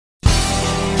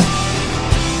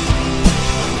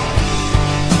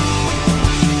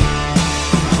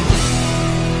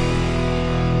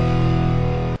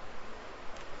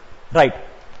Right.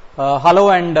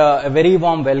 Hello and a very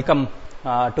warm welcome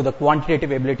to the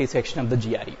quantitative ability section of the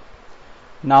GRE.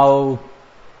 Now,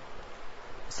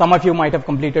 some of you might have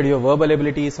completed your verbal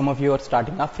ability, some of you are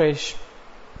starting afresh.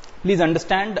 Please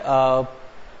understand,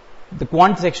 the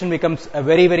quant section becomes a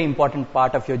very, very important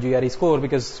part of your GRE score,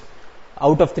 because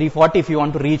out of 340, if you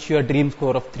want to reach your dream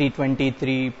score of 320,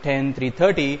 310,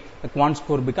 330, the quant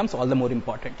score becomes all the more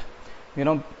important. You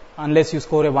know, unless you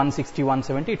score a 160,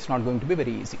 170, it's not going to be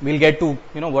very easy. We'll get to,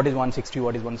 what is 160,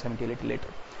 what is 170 a little later.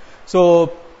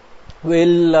 So,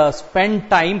 we'll spend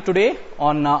time today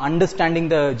on understanding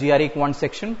the GRE quant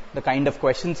section, the kind of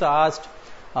questions asked,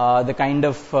 the kind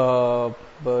of,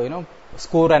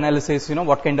 score analysis,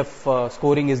 what kind of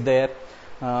scoring is there,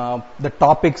 the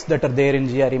topics that are there in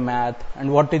GRE math,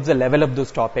 and what is the level of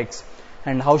those topics,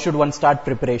 and how should one start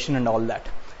preparation and all that.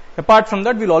 Apart from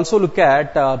that, we'll also look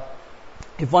at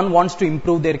if one wants to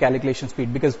improve their calculation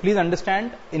speed, because please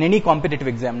understand, in any competitive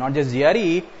exam, not just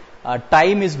GRE,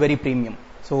 time is very premium.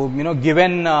 So,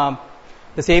 given the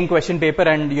same question paper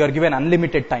and you are given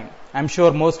unlimited time, I'm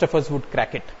sure most of us would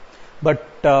crack it. But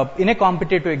in a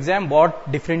competitive exam,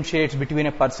 what differentiates between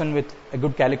a person with a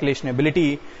good calculation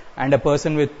ability and a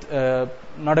person with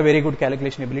not a very good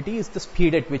calculation ability is the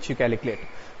speed at which you calculate.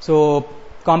 So,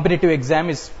 competitive exam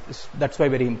that's why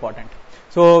very important.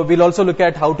 So, we'll also look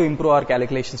at how to improve our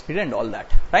calculation speed and all that,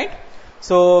 right?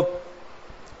 So,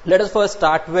 let us first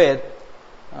start with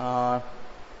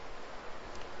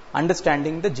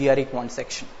understanding the GRE quant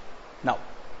section. Now,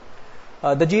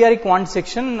 the GRE quant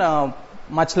section,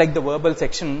 much like the verbal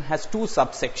section, has two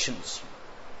subsections,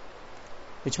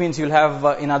 which means you'll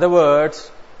have, in other words,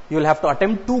 you'll have to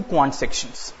attempt two quant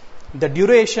sections. The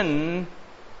duration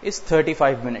is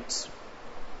 35 minutes.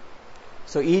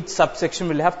 So, each subsection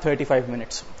will have 35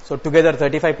 minutes. So, together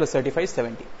 35 plus 35 is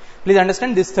 70. Please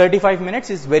understand, this 35 minutes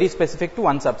is very specific to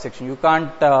one subsection. You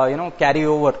can't, carry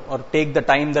over or take the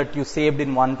time that you saved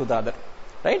in one to the other,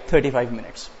 right? 35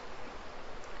 minutes.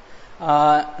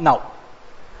 Now,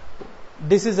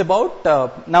 this is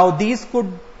about, now these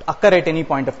could occur at any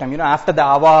point of time. After the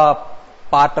AVA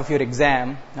part of your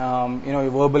exam, your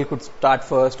verbal could start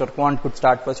first or quant could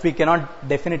start first. We cannot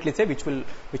definitely say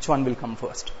which one will come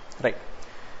first, right?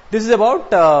 This is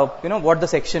about, what the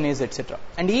section is, etc.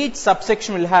 And each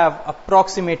subsection will have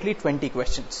approximately 20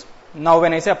 questions. Now,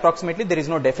 when I say approximately, there is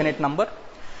no definite number.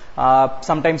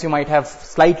 Sometimes you might have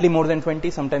slightly more than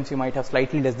 20, sometimes you might have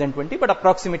slightly less than 20, but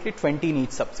approximately 20 in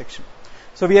each subsection.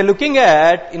 So, we are looking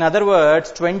at, in other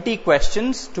words, 20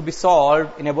 questions to be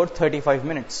solved in about 35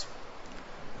 minutes.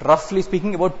 Roughly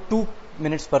speaking, about 2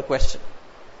 minutes per question.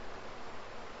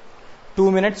 2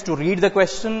 minutes to read the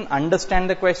question, understand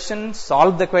the question,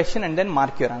 solve the question, and then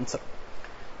mark your answer.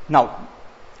 Now,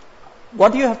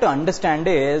 what you have to understand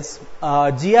is,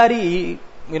 GRE,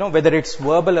 whether it's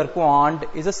verbal or quant,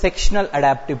 is a sectional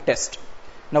adaptive test.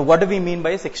 Now, what do we mean by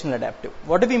a sectional adaptive?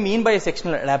 What do we mean by a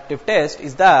sectional adaptive test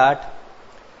is that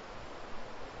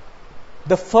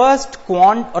the first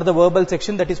quant or the verbal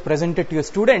section that is presented to a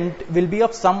student will be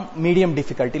of some medium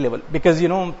difficulty level, because,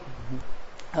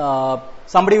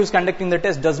 somebody who is conducting the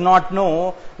test does not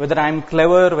know whether I am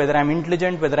clever, whether I am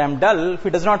intelligent, whether I am dull, if he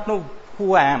does not know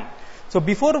who I am. So,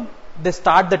 before they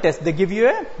start the test, they give you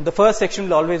the first section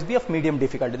will always be of medium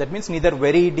difficulty. That means neither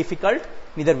very difficult,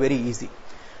 neither very easy.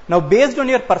 Now, based on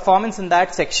your performance in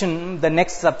that section, the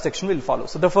next subsection will follow.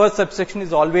 So, the first subsection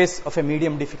is always of a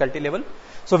medium difficulty level.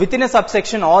 So, within a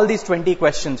subsection, all these 20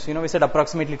 questions, we said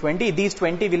approximately 20, these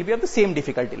 20 will be of the same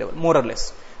difficulty level, more or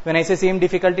less. When I say same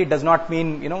difficulty, it does not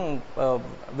mean,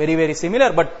 very, very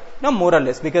similar, but, more or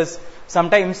less, because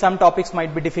sometimes some topics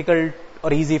might be difficult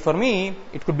or easy for me,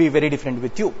 it could be very different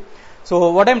with you.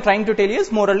 So, what I am trying to tell you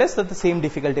is more or less at the same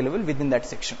difficulty level within that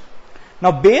section.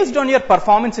 Now, based on your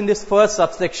performance in this first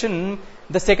subsection,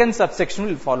 the second subsection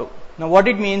will follow. Now, what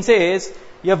it means is,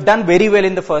 you have done very well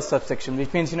in the first subsection,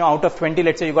 which means, out of 20,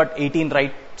 let's say you got 18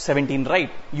 right, 17 right.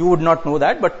 You would not know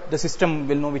that, but the system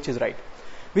will know which is right.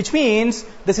 Which means,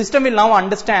 the system will now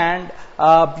understand,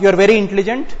 you are very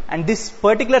intelligent, and this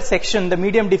particular section, the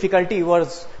medium difficulty,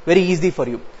 was very easy for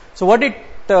you. So, what it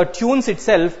tunes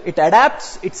itself, it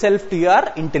adapts itself to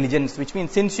your intelligence, which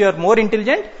means since you are more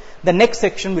intelligent, the next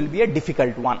section will be a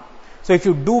difficult one. So, if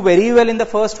you do very well in the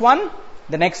first one,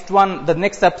 the next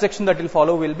subsection that will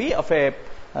follow will be of a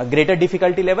greater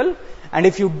difficulty level. And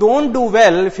if you don't do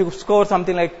well, if you score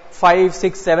something like 5,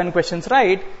 6, 7 questions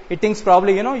right, it thinks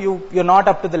probably, you're not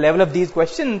up to the level of these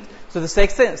questions. So, the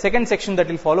second section that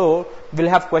will follow will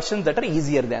have questions that are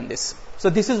easier than this. So,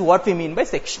 this is what we mean by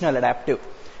sectional adaptive.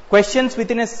 Questions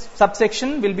within a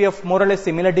subsection will be of more or less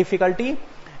similar difficulty,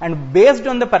 and based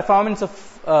on the performance of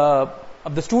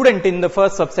of the student in the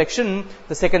first subsection,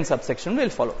 the second subsection will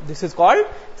follow. This is called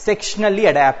sectionally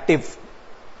adaptive.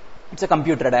 It's a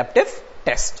computer adaptive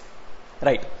test,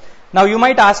 right? Now you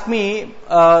might ask me,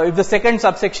 if the second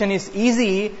subsection is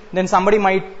easy, then somebody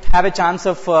might have a chance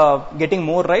of getting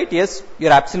more, right? Yes,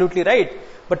 you're absolutely right.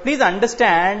 But please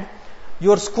understand,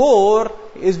 your score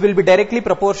will be directly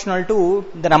proportional to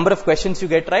the number of questions you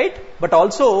get right, but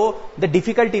also the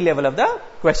difficulty level of the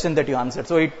question that you answered.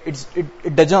 So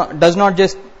it does not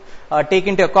just take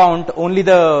into account only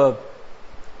the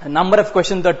number of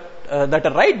questions that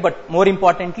are right, but more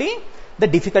importantly, the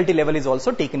difficulty level is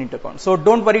also taken into account. So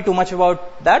don't worry too much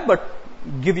about that, but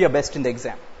give your best in the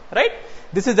exam, right?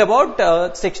 This is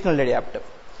about sectional adaptive.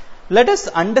 Let us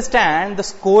understand the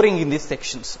scoring in these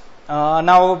sections.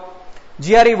 Now,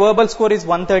 GRE verbal score is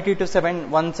 130 to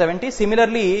 170.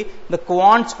 Similarly, the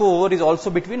Quant score is also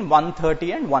between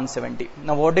 130 and 170.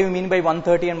 Now, what do you mean by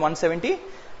 130 and 170?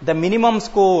 The minimum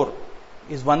score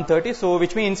is 130. So,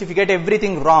 which means if you get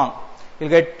everything wrong,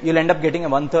 you'll end up getting a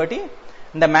 130.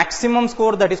 And the maximum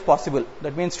score that is possible,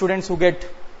 that means students who get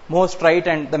most right,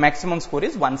 and the maximum score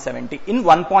is 170 in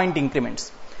 1 point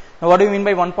increments. Now, what do you mean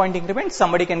by 1 point increments?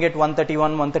 Somebody can get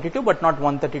 131, 132, but not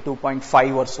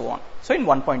 132.5 or so on. So, in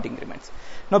 1 point increments.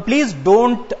 Now, please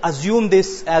don't assume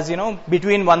this as,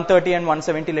 between 130 and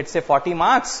 170, let's say 40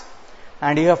 marks,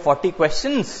 and you have 40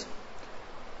 questions.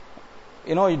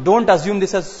 You don't assume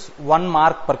this as 1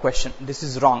 mark per question. This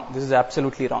is wrong. This is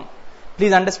absolutely wrong.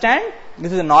 Please understand,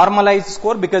 this is a normalized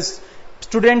score because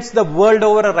students the world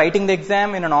over are writing the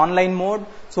exam in an online mode.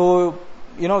 So,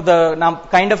 the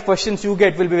kind of questions you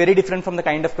get will be very different from the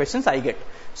kind of questions I get.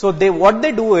 So, what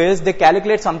they do is they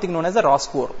calculate something known as a raw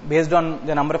score based on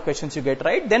the number of questions you get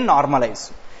right, then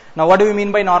normalize. Now, what do we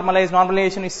mean by normalize?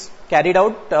 Normalization is carried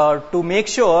out to make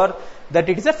sure that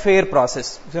it is a fair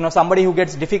process. So, somebody who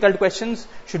gets difficult questions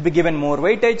should be given more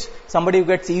weightage. Somebody who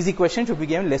gets easy questions should be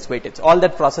given less weightage. All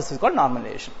that process is called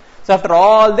normalization. So, after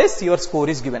all this, your score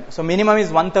is given. So, minimum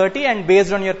is 130, and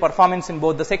based on your performance in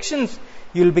both the sections,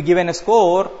 you will be given a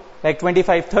score like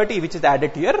 25-30, which is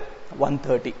added to your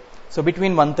 130. So,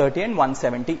 between 130 and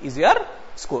 170 is your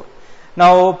score.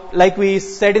 Now, like we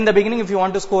said in the beginning, if you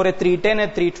want to score a 310,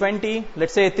 a 320,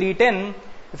 let's say a 310,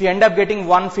 if you end up getting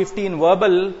 150 in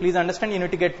verbal, please understand you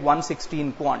need to get 160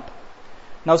 in quant.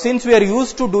 Now, since we are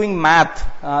used to doing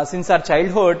math since our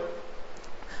childhood,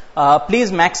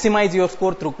 please maximize your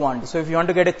score through quant. So, if you want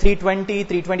to get a 320,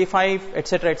 325,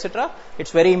 etc.,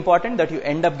 it's very important that you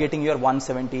end up getting your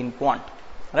 170 in quant,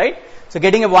 right? So,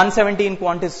 getting a 170 in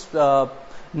quant is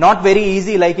not very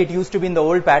easy like it used to be in the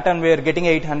old pattern where getting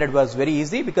 800 was very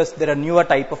easy because there are newer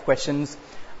type of questions.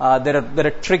 There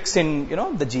are tricks in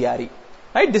the GRE.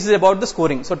 Right, this is about the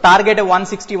scoring. So, target a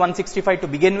 160, 165 to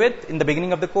begin with in the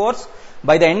beginning of the course.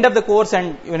 By the end of the course,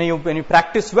 and when you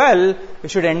practice well, you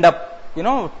should end up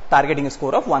targeting a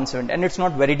score of 170. And it's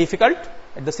not very difficult.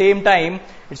 At the same time,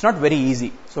 it's not very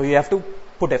easy. So, you have to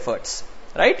put efforts.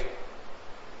 Right.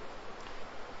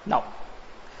 Now,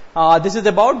 this is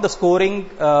about the scoring,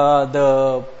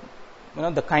 the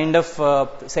kind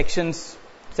of sections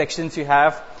you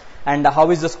have. And how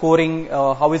is the scoring,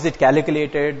 how is it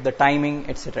calculated, the timing,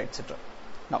 etc., etc.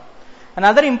 Now,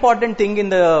 another important thing in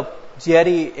the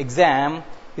GRE exam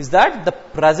is that the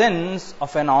presence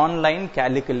of an online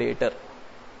calculator,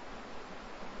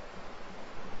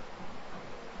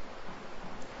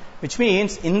 which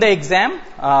means in the exam,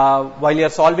 while you are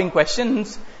solving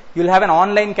questions, you will have an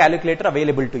online calculator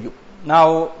available to you.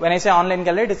 Now, when I say online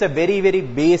calculator, it's a very, very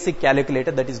basic calculator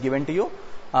that is given to you.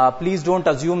 Please don't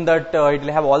assume that it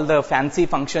will have all the fancy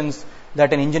functions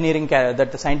that an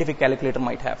that the scientific calculator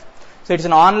might have. So, it's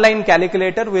an online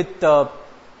calculator with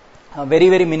very,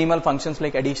 very minimal functions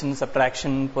like addition,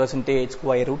 subtraction, percentage,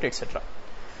 square root, etc.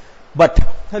 But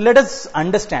let us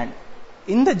understand,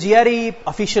 in the GRE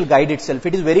official guide itself,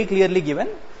 it is very clearly given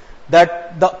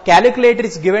that the calculator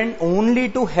is given only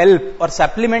to help or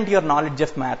supplement your knowledge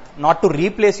of math, not to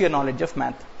replace your knowledge of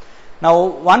math. Now,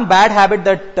 one bad habit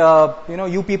that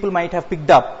you people might have picked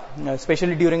up,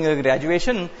 especially during your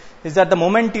graduation, is that the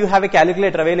moment you have a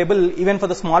calculator available, even for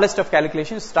the smallest of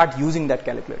calculations, start using that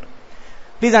calculator.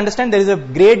 Please understand there is a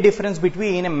great difference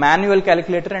between a manual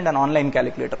calculator and an online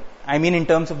calculator. I mean in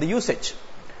terms of the usage.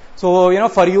 So,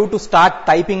 for you to start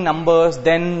typing numbers,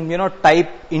 then,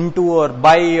 type into or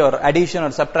by or addition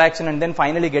or subtraction and then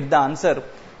finally get the answer,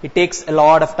 it takes a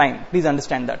lot of time. Please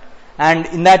understand that. And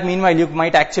in that meanwhile, you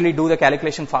might actually do the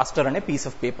calculation faster on a piece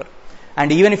of paper.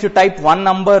 And even if you type one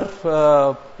number,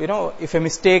 if a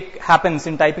mistake happens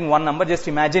in typing one number, just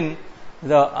imagine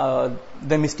the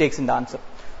mistakes in the answer.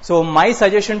 So my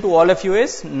suggestion to all of you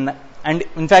is, and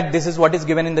in fact this is what is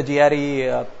given in the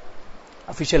GRE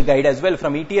official guide as well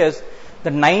from ETS,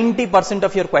 that 90%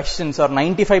 of your questions or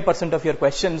 95% of your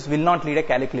questions will not need a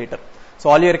calculator. So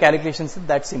all your calculations is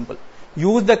that simple.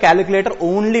 Use the calculator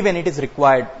only when it is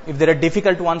required. If there are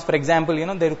difficult ones, for example,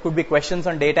 there could be questions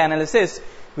on data analysis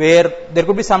where there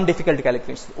could be some difficult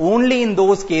calculations. Only in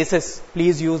those cases,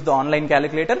 please use the online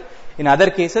calculator. In other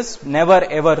cases, never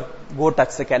ever go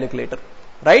touch the calculator.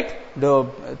 Right?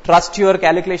 Trust your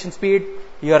calculation speed.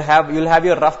 You'll have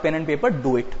your rough pen and paper.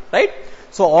 Do it. Right?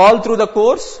 So all through the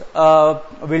course,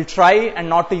 we'll try and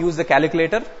not to use the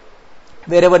calculator.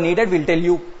 Wherever needed, we'll tell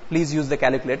you, please use the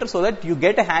calculator, so that you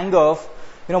get a hang of,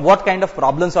 what kind of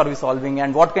problems are we solving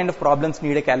and what kind of problems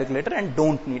need a calculator and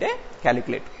don't need a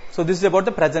calculator. So this is about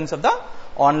the presence of the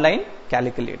online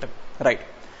calculator. Right.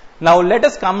 Now let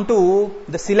us come to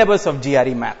the syllabus of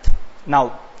GRE Math.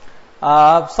 Now,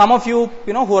 some of you,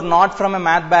 who are not from a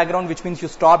math background, which means you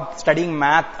stopped studying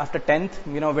math after 10th,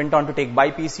 went on to take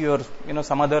BPC or,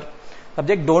 some other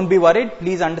subject, don't be worried.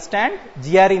 Please understand,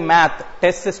 GRE Math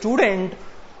tests a student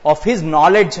of his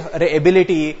knowledge or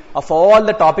ability of all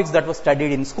the topics that were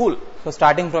studied in school. So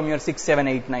starting from your 6, 7,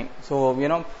 8, 9.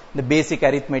 So, the basic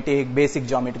arithmetic, basic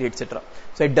geometry, etc.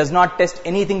 So it does not test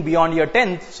anything beyond your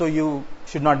 10th, so you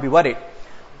should not be worried.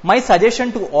 My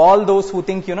suggestion to all those who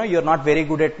think, you're not very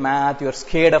good at math, you're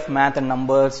scared of math and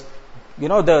numbers,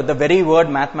 the very word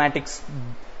mathematics,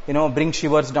 brings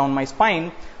shivers down my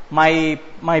spine. My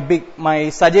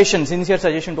suggestion, sincere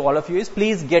suggestion to all of you is,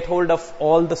 please get hold of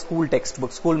all the school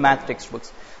textbooks, school math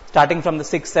textbooks, starting from the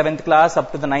 6th, 7th class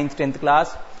up to the 9th, 10th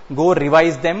class. Go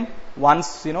revise them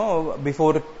once,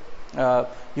 before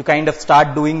you kind of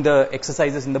start doing the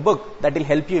exercises in the book. That will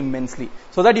help you immensely,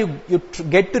 so that you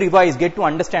get to revise, get to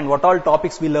understand what all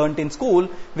topics we learnt in school.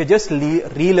 We're just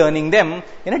relearning them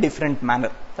in a different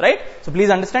manner, right? So please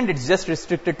understand, it's just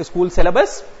restricted to school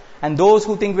syllabus. And those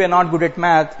who think we are not good at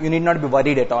math, you need not be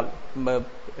worried at all.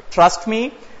 Trust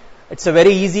me, it's a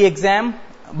very easy exam,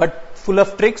 but full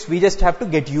of tricks. We just have to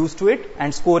get used to it,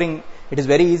 and scoring it is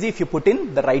very easy if you put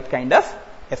in the right kind of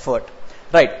effort.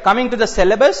 Right, coming to the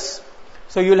syllabus.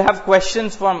 So you'll have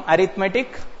questions from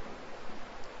arithmetic.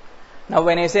 Now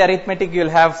when I say arithmetic, you'll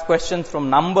have questions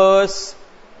from numbers,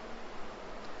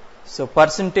 so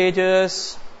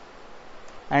percentages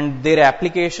and their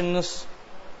applications,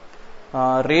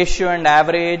 ratio and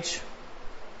average,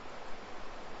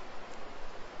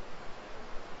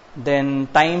 then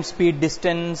time, speed,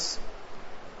 distance,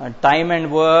 time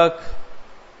and work,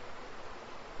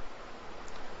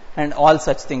 and all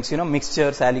such things,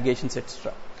 mixtures, allegations,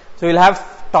 etc. So you'll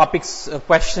have topics,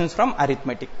 questions from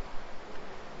arithmetic.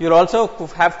 You'll also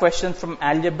have questions from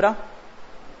algebra.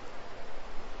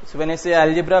 So when I say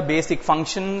algebra, basic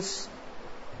functions,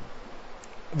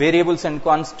 variables and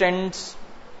constants,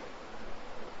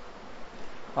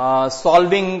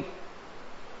 solving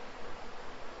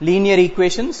linear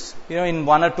equations, in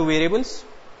 1 or 2 variables,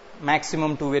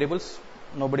 maximum 2 variables.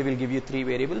 Nobody will give you 3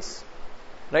 variables,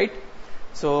 right?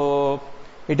 So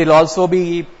it will also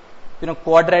be,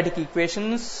 quadratic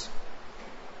equations,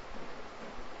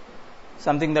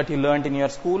 something that you learnt in your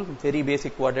school, very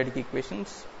basic quadratic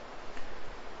equations.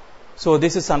 So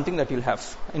this is something that you'll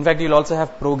have. In fact, you'll also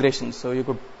have progressions, so you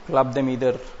could club them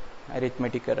either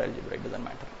arithmetic or algebra, it doesn't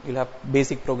matter. You'll have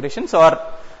basic progressions, or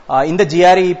in the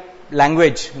GRE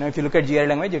language, if you look at GRE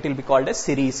language, it will be called as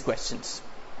series questions,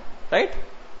 right?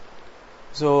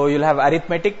 So you'll have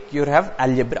arithmetic, you'll have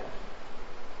algebra,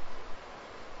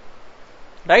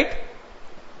 right?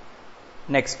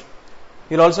 Next,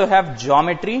 you'll also have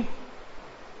geometry.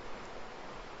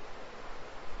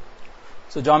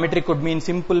 So geometry could mean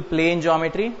simple plane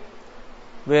geometry,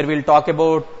 where we'll talk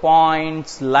about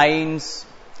points, lines,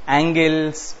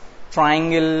 angles,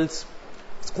 triangles,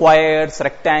 squares,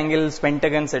 rectangles,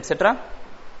 pentagons, etc.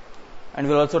 And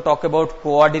we'll also talk about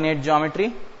coordinate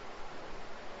geometry.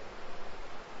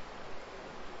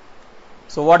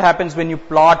 So what happens when you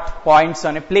plot points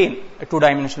on a plane, a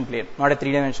 2-dimensional plane, not a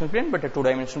 3-dimensional plane, but a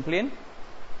 2-dimensional plane.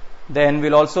 Then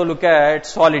we'll also look at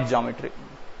solid geometry.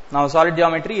 Now solid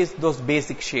geometry is those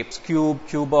basic shapes, cube,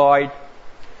 cuboid,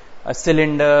 a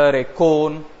cylinder, a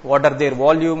cone, what are their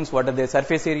volumes, what are their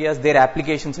surface areas, their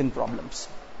applications in problems.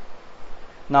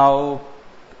 Now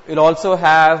we'll also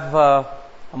have a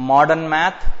modern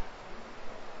math.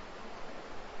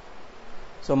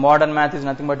 So modern math is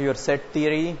nothing but your set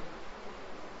theory,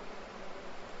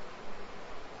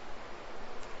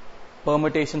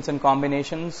 permutations and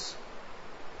combinations,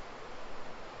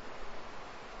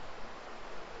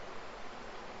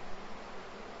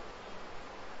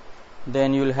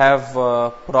 then you'll have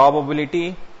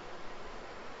probability,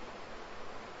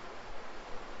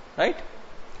 right?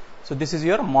 So this is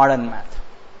your modern math.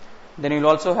 Then you'll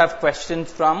also have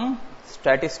questions from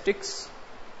statistics,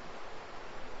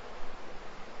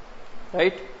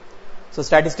 right? So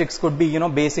statistics could be,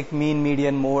 basic, mean,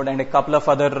 median, mode, and a couple of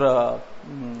other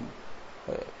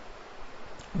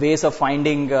ways of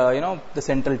finding, the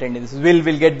central tendencies.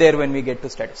 We'll get there when we get to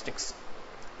statistics,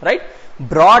 right?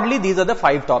 Broadly, these are the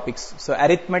 5 topics. So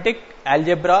arithmetic,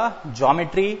 algebra,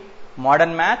 geometry,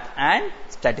 modern math, and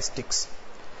statistics.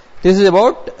 This is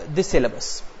about this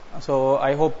syllabus. So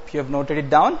I hope you have noted it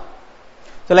down.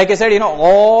 So like I said,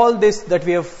 all this that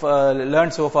we have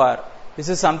learned so far, this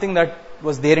is something that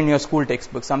was there in your school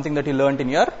textbook, something that you learned in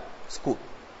your school.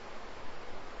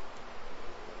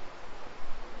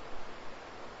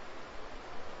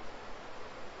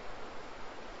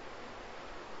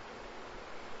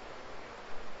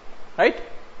 Right?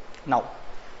 Now,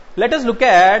 let us look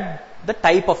at the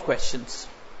type of questions.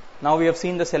 Now we have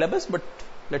seen the syllabus, but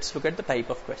let's look at the type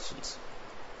of questions.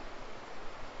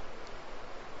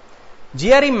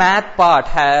 GRE math part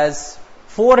has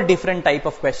 4 different type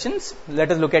of questions.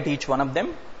 Let us look at each one of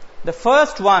them. The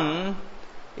first one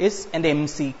is an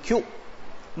MCQ.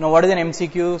 Now, what is an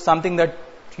MCQ? Something that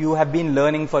you have been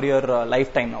learning for your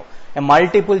lifetime now. A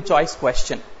multiple choice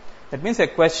question. That means a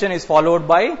question is followed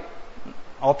by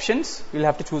options. You'll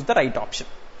have to choose the right option.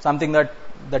 Something that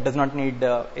does not need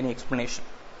any explanation.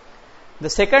 The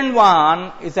second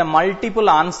one is a multiple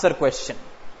answer question.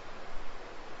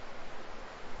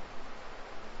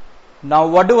 Now,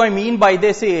 what do I mean by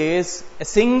this is a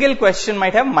single question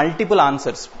might have multiple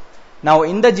answers. Now,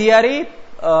 in the GRE,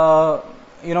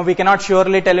 we cannot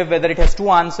surely tell whether it has 2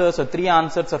 answers or 3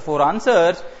 answers or 4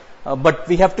 answers, but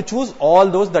we have to choose all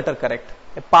those that are correct.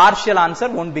 A partial answer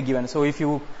won't be given. So, if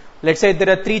you, let's say there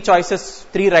are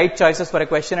 3 right choices for a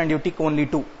question and you tick only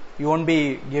 2, you won't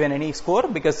be given any score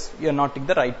because you are not ticked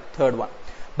the right third one.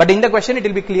 But in the question, it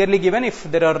will be clearly given if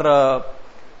there are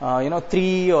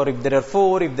 3 or if there are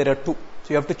 4, if there are 2. So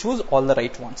you have to choose all the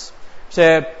right ones. It's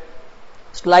a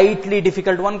slightly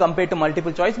difficult one compared to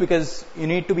multiple choice because you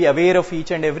need to be aware of each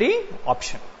and every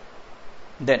option.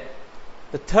 Then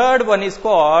the third one is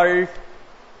called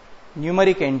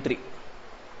numeric entry.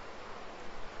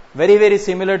 Very, very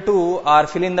similar to our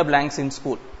fill in the blanks in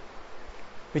school.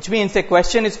 Which means a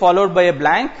question is followed by a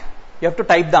blank, you have to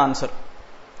type the answer.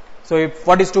 So if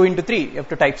what is 2 into 3? You have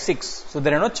to type 6. So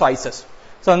there are no choices.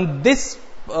 So on this,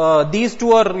 these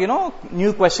two are,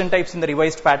 new question types in the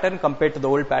revised pattern compared to the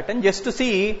old pattern, just to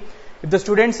see if the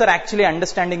students are actually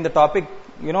understanding the topic,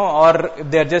 or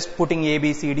if they are just putting A,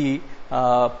 B, C, D,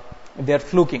 they are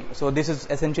fluking. So this is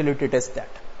essentially to test that,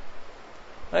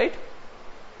 right?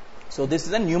 So this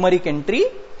is a numeric entry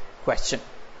question.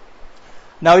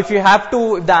 Now, if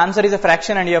the answer is a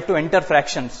fraction and you have to enter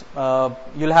fractions,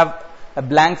 you'll have a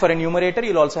blank for a numerator,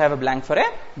 you'll also have a blank for a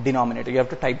denominator. You have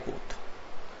to type both.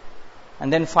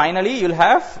 And then finally, you'll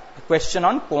have a question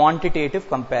on quantitative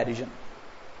comparison.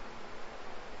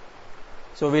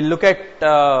 So we'll look at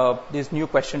these new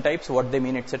question types, what they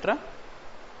mean, etc.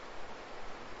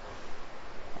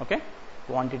 Okay,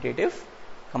 quantitative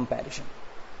comparison.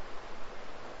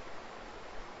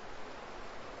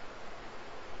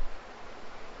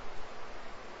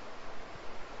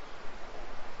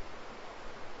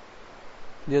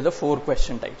 These are the 4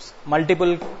 question types.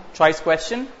 Multiple choice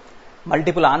question,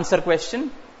 multiple answer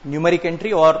question, numeric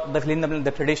entry or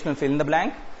the traditional fill in the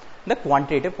blank, the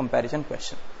quantitative comparison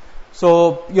question.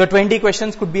 So your 20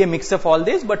 questions could be a mix of all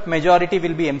this, but majority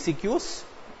will be MCQs.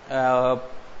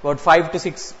 About 5 to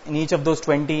 6 in each of those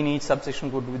 20 in each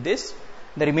subsection could be this.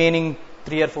 The remaining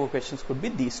 3 or 4 questions could be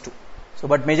these 2. So,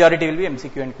 but majority will be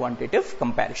MCQ and quantitative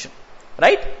comparison,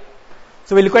 right?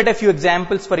 So we'll look at a few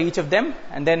examples for each of them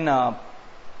and then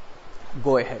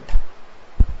go ahead.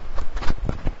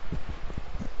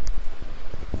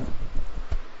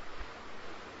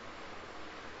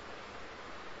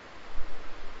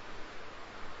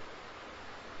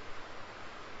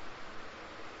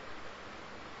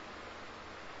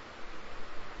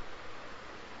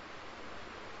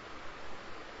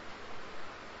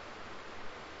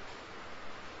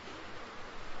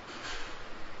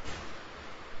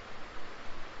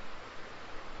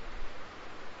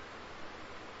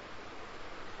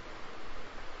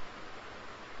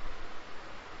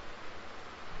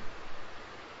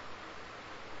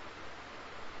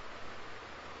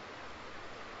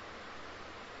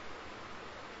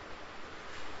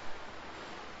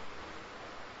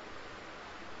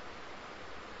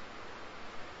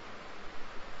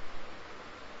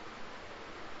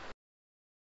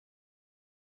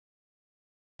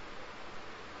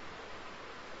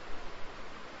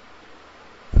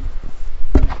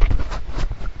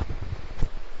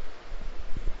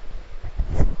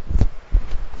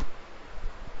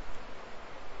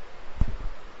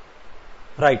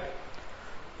 Right.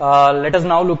 Let us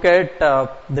now look at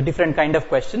the different kind of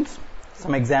questions,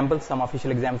 some examples, some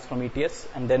official examples from ETS,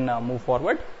 and then move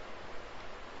forward.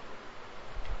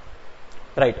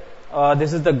 Right.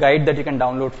 This is the guide that you can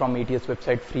download from ETS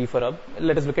website free for a.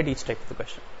 Let us look at each type of the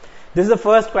question. This is the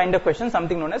first kind of question,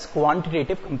 something known as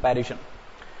quantitative comparison.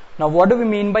 Now, what do we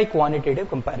mean by quantitative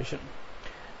comparison?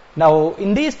 Now,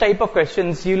 in these type of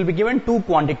questions, you will be given two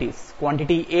quantities,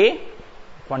 quantity A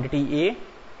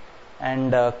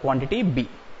and quantity B.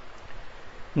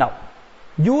 Now,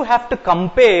 you have to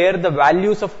compare the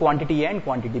values of quantity A and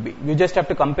quantity B. You just have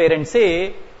to compare and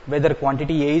say whether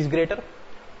quantity A is greater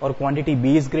or quantity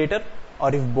B is greater,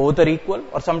 or if both are equal,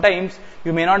 or sometimes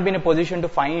you may not be in a position to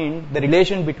find the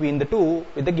relation between the two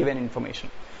with the given information.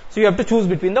 So you have to choose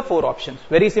between the four options.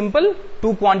 Very simple,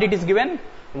 two quantities given,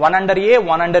 one under A,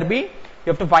 one under B. You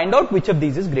have to find out which of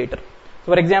these is greater.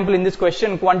 So for example, in this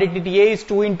question, quantity A is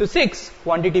 2 into 6,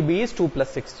 quantity B is 2 plus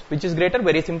 6. Which is greater?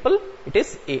 Very simple, it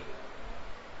is A.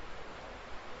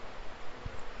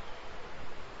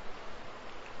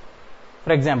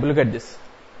 For example, look at this.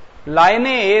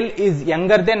 Lionel is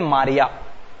younger than Maria,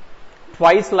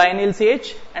 twice Lionel's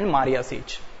age and Maria's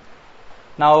age.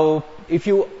 Now,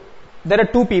 there are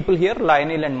two people here,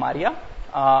 Lionel and Maria.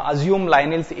 Assume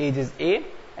Lionel's age is A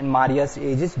and Maria's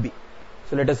age is B.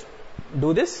 So let us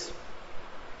do this.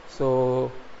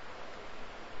 So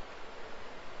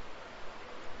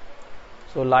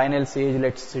Lionel's age,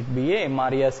 let it be A,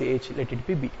 Maria's age, let it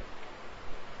be B.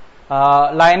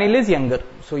 Lionel is younger,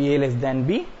 so A less than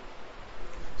B.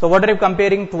 So what are you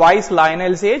comparing? Twice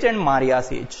Lionel's age and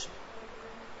Maria's age.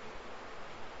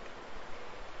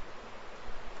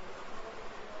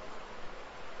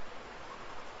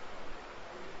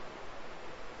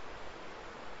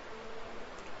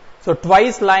 So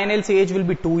twice Lionel's age will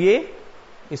be 2A,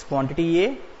 is quantity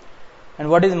A.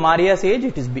 And what is Maria's age?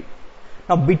 It is B.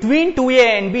 Now between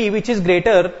 2A and B, which is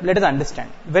greater, let us understand.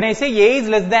 When I say A is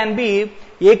less than B,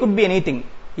 A could be anything.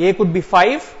 A could be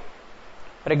 5.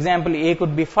 For example, A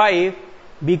could be 5,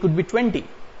 B could be 20.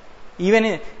 Even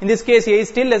in this case, A is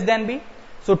still less than B.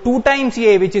 So 2 times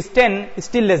A, which is 10, is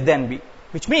still less than B.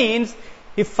 Which means,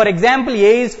 if for example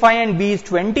A is 5 and B is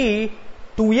 20,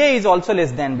 2A is also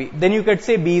less than B. Then you could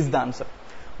say B is the answer.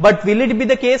 But will it be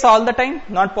the case all the time?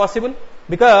 Not possible.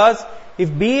 Because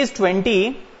if B is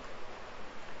 20,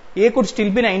 A could still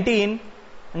be 19,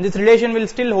 and this relation will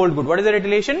still hold good. What is the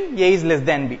relation? A is less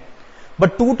than B.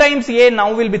 But 2 times A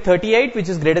now will be 38, which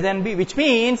is greater than B, which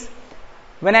means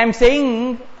when I am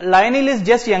saying Lionel is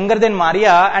just younger than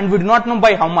Maria and we do not know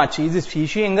by how much, is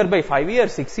she younger by 5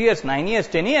 years, 6 years, 9 years,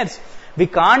 10 years, we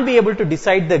can't be able to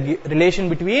decide the relation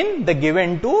between the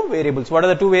given two variables. What are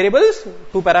the two variables?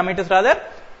 Two parameters rather.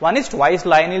 One is twice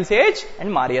Lionel's age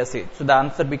and Maria's age. So the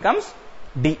answer becomes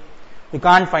D. You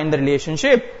can't find the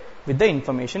relationship with the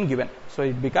information given. So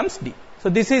it becomes D. So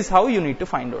this is how you need to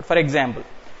find out. For example,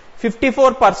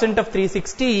 54% of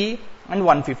 360 and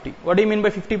 150. What do you mean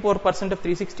by 54% of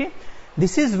 360?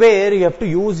 This is where you have to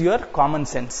use your common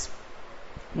sense.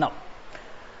 Now,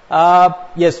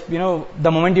 yes,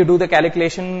 the moment you do the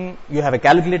calculation, you have a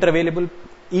calculator available.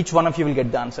 Each one of you will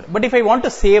get the answer. But if I want to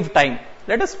save time,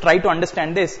 let us try to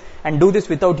understand this and do this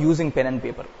without using pen and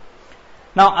paper.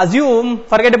 Now,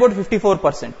 forget about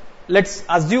 54%. Let's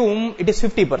assume it is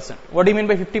 50%. What do you mean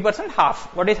by 50%?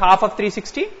 Half. What is half of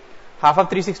 360? Half of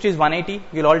 360 is 180.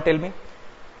 You'll all tell me.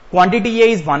 Quantity A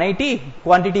is 180.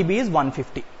 Quantity B is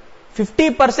 150.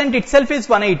 50% itself is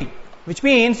 180. Which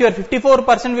means your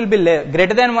 54% will be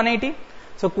greater than 180.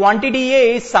 So quantity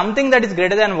A is something that is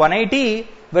greater than 180,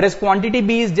 whereas quantity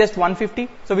B is just 150.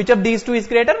 So which of these two is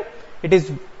greater? It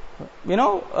is,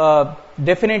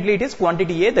 definitely it is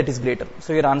quantity A that is greater.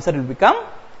 So your answer will become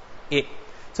A.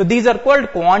 So these are called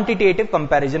quantitative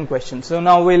comparison questions. So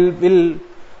now we'll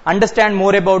understand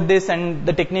more about this and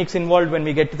the techniques involved when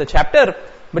we get to the chapter,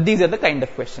 but these are the kind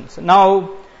of questions. Now,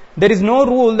 there is no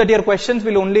rule that your questions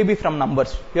will only be from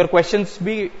numbers. Your questions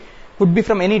could be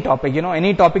from any topic,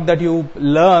 any topic that you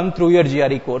learn through your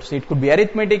GRE course. It could be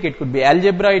arithmetic, it could be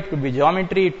algebra, it could be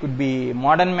geometry, it could be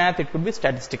modern math, it could be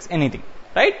statistics, anything,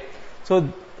 right? So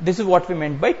this is what we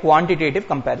meant by quantitative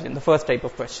comparison, the first type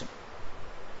of question.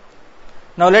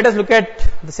 Now let us look at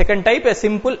the second type, a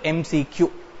simple MCQ.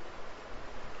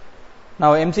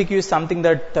 Now MCQ is something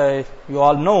that you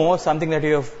all know, something that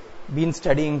you have been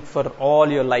studying for all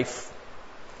your life.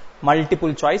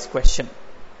 Multiple choice question.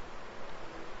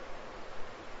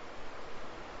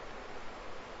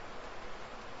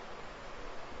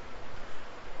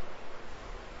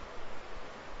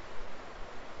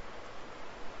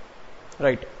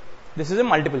 Right. This is a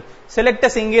multiple. Select a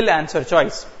single answer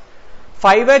choice.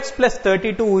 5x plus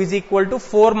 32 is equal to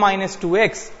 4 minus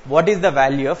 2x. What is the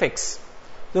value of x?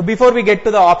 So before we get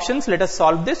to the options, let us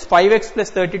solve this. 5x plus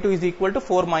 32 is equal to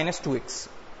 4 minus 2x.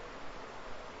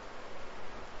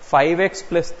 5x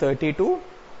plus 32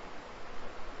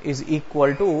 is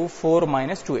equal to 4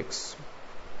 minus 2x.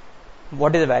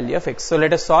 What is the value of x? So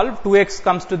let us solve. 2x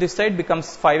comes to this side,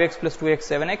 becomes 5x plus 2x,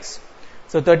 7x.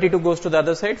 So 32 goes to the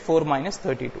other side, 4 minus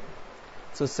 32.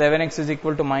 So 7x is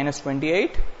equal to minus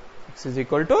 28, x is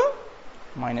equal to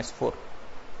minus 4.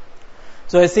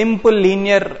 So a simple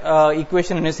linear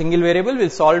equation in a single variable will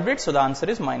solve it. So the answer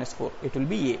is minus 4. It will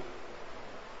be A.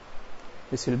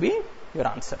 This will be your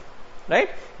answer, right?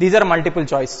 These are multiple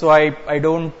choice. So I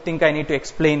don't think I need to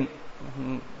explain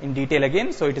in detail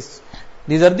again. So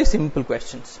these are the simple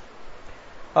questions.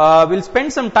 We'll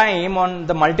spend some time on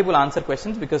the multiple answer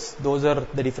questions because those are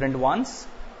the different ones,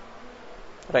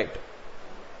 right?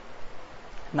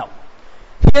 Now,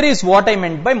 here is what I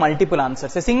meant by multiple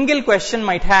answers. A single question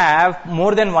might have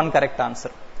more than one correct answer.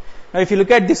 Now, if you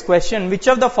look at this question, which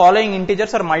of the following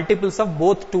integers are multiples of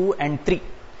both 2 and 3?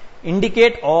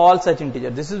 Indicate all such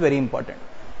integers. This is very important.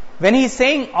 When he is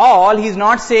saying all, he is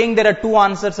not saying there are 2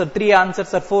 answers or 3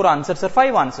 answers or 4 answers or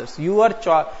 5 answers. Your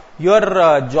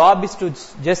job is to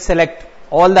just select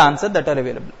all the answers that are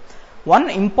available. One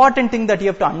important thing that you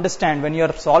have to understand when you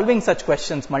are solving such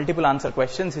questions, multiple answer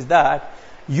questions, is that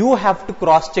you have to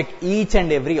cross check each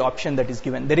and every option that is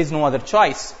given. There is no other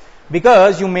choice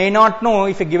because you may not know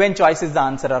if a given choice is the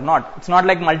answer or not. It's not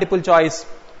like multiple choice,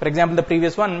 for example, the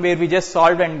previous one where we just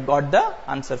solved and got the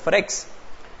answer for x.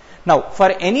 Now,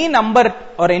 for any number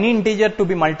or any integer to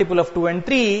be multiple of 2 and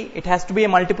 3, it has to be a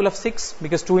multiple of 6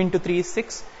 because 2 into 3 is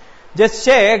 6. Just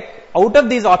check out of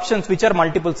these options which are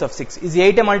multiples of 6. Is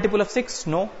 8 a multiple of 6?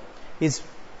 No. Is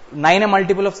 9 a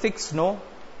multiple of 6? No.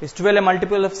 Is 12 a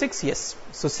multiple of 6? Yes.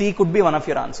 So C could be one of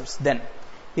your answers. Then,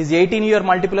 is 18 your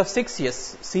multiple of 6?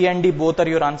 Yes. C and D both are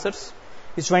your answers.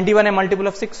 Is 21 a multiple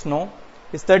of 6? No.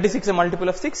 Is 36 a multiple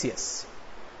of 6? Yes.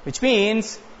 Which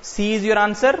means C is your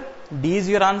answer, D is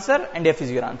your answer, and F is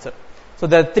your answer. So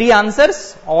there are 3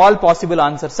 answers. All possible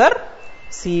answers are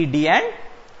C, D, and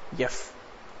F.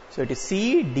 So it is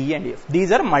C, D, and F.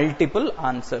 These are multiple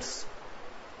answers.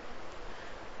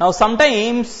 Now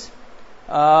sometimes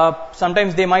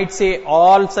they might say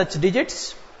all such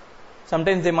digits.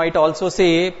 Sometimes they might also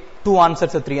say 2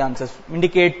 answers or 3 answers.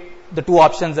 Indicate the 2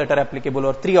 options that are applicable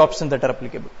or 3 options that are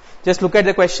applicable. Just look at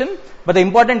the question. But the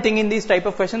important thing in these type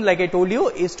of questions, like I told you,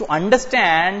 is to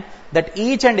understand that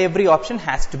each and every option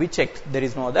has to be checked. There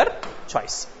is no other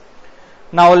choice.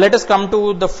 Now let us come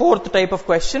to the 4th type of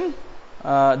question,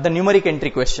 the numeric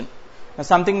entry question. Now,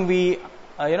 something we,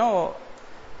 in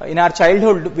our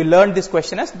childhood, we learned this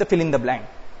question as the fill in the blank.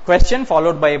 Question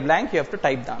followed by a blank, you have to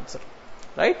type the answer,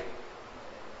 right?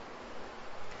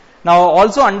 Now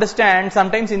also understand,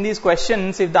 sometimes in these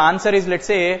questions, if the answer is, let's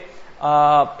say,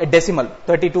 a decimal,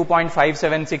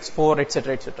 32.5764,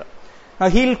 etc., etc. Now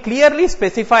he will clearly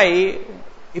specify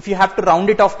if you have to round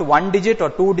it off to 1 digit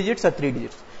or 2 digits or 3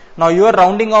 digits. Now your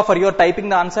rounding off or your typing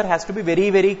the answer has to be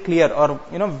very, very clear, or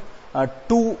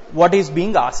to what is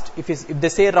being asked. If they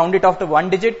say round it off to 1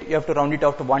 digit, you have to round it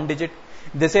off to 1 digit.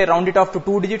 If they say round it off to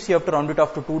 2 digits, you have to round it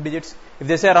off to 2 digits. If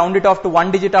they say round it off to 1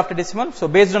 digit after decimal, so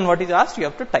based on what is asked, you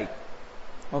have to type.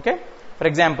 Okay? For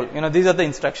example, these are the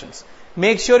instructions.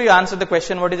 Make sure you answer the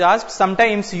question what is asked.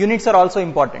 Sometimes units are also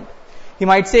important. He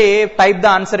might say type the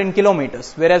answer in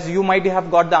kilometers, whereas you might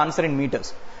have got the answer in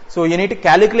meters. So you need to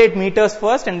calculate meters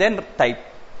first and then type.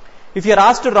 If you are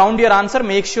asked to round your answer,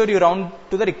 make sure you round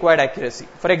to the required accuracy.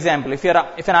 For example, if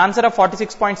an answer of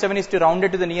 46.7 is to round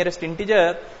it to the nearest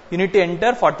integer, you need to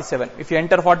enter 47. If you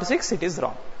enter 46, it is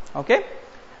wrong. Okay?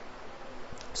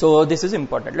 So this is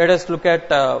important. Let us look at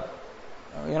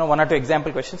 1 or 2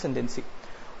 example questions and then see.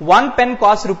 1 pen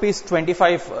costs rupees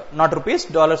 25, not rupees,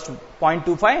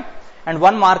 $0.25, and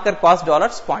 1 marker costs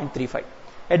 $0.35.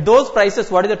 At those prices,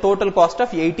 what is the total cost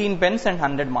of 18 pens and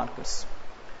 100 markers?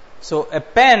 So a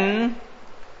pen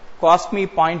cost me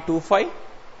 0.25,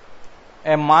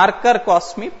 a marker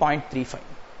cost me 0.35,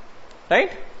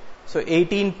 right? So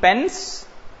 18 pens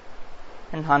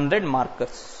and 100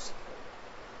 markers.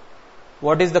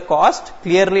 What is the cost?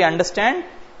 Clearly understand.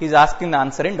 He is asking the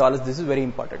answer in dollars. This is very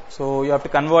important. So you have to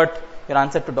convert your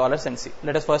answer to dollars and see.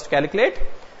 Let us first calculate.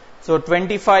 So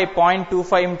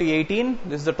 25.25 into 18,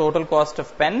 this is the total cost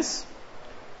of pens,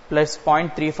 plus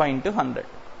 0.35 into 100.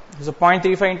 So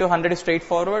 0.35 into 100 is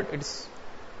straightforward. It is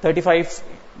 35.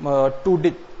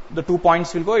 The 2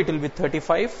 points will go. It will be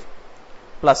 35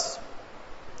 plus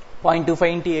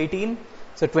 0.25 into 18.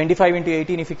 So 25 into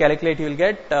 18, if you calculate, you will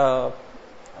get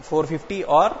 450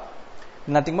 or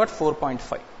nothing but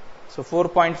 4.5. So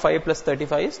 4.5 plus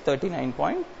 35 is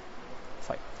 39.5.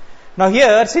 Now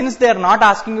here, since they are not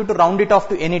asking you to round it off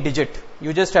to any digit,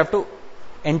 you just have to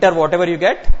enter whatever you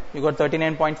get. You got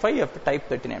 39.5, you have to type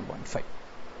 39.5.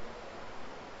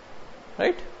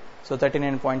 Right? So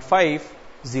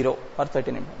 39.50 or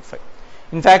 39.5.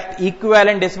 In fact,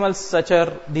 equivalent decimals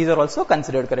these are also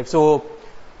considered correct. So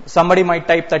somebody might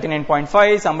type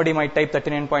 39.5, somebody might type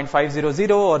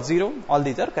 39.500 or 0. All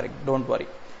these are correct. Don't worry.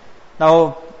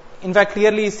 Now, in fact,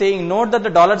 clearly is saying, note that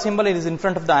the dollar symbol is in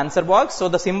front of the answer box. So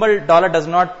the symbol dollar does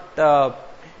not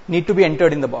need to be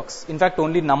entered in the box. In fact,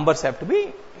 only numbers have to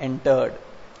be entered.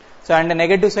 So, and a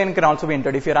negative sign can also be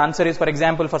entered. If your answer is, for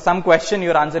example, for some question,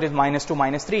 your answer is -2,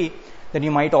 -3, then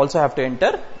you might also have to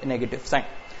enter a negative sign.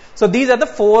 So these are the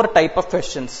 4 type of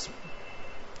questions.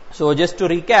 So just to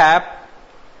recap,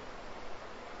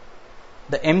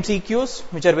 the MCQs,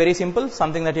 which are very simple,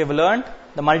 something that you have learned.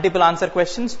 The multiple answer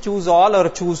questions, choose all or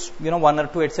choose 1 or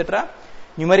 2, etc.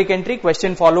 Numeric entry,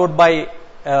 question followed by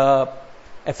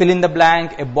a fill in the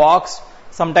blank, a box,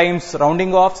 sometimes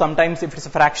rounding off, sometimes if it's a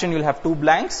fraction you'll have 2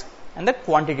 blanks, and the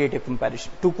quantitative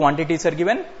comparison. 2 quantities are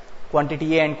given,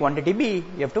 quantity A and quantity B,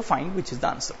 you have to find which is the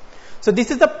answer. So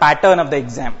this is the pattern of the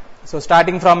exam. So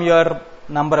starting from your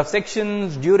number of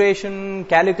sections, duration,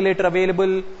 calculator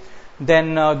available,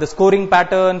 then the scoring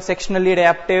pattern, sectionally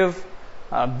adaptive,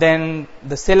 then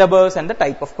the syllabus and the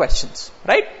type of questions,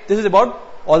 right? This is about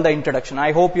all the introduction.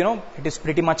 I hope it is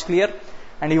pretty much clear,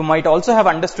 and you might also have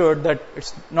understood that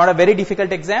it's not a very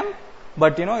difficult exam,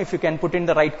 but if you can put in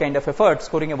the right kind of effort,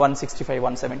 scoring a 165,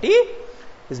 170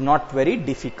 is not very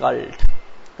difficult,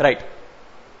 right?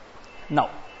 Now,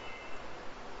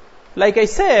 like I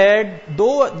said,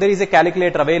 though there is a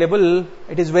calculator available,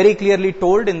 it is very clearly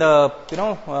told in the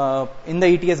in the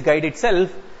ETS guide itself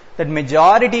that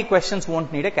majority questions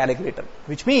won't need a calculator,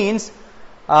 which means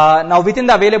now within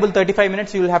the available 35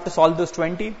 minutes you will have to solve those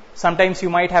 20. Sometimes you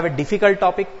might have a difficult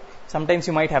topic, sometimes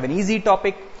you might have an easy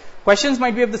topic. Questions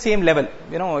might be of the same level.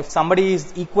 If somebody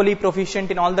is equally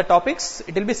proficient in all the topics,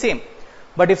 it will be same.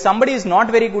 But if somebody is not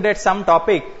very good at some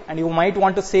topic and you might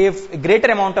want to save a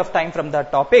greater amount of time from that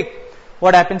topic,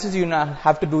 what happens is you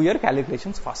have to do your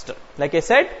calculations faster. Like I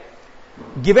said,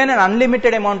 given an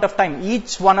unlimited amount of time,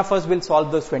 each one of us will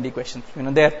solve those 20 questions.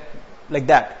 They're like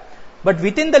that. But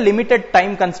within the limited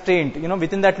time constraint,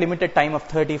 within that limited time of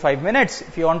 35 minutes,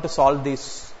 if you want to solve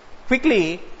this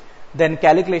quickly, then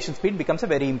calculation speed becomes a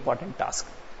very important task.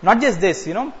 Not just this,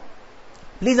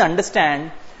 please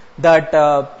understand that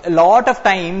a lot of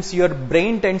times your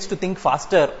brain tends to think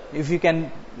faster if you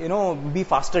can, be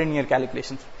faster in your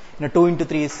calculations. 2 into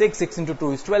 3 is 6, 6 into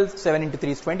 2 is 12, 7 into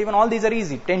 3 is 21, all these are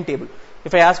easy, 10 table.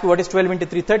 If I ask you what is 12 into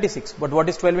 3, 36, but what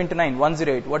is 12 into 9,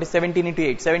 108, what is 17 into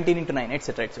 8, 17 into 9,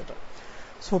 etc., etc.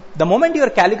 So the moment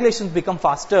your calculations become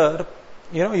faster,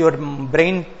 your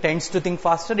brain tends to think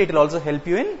faster, it will also help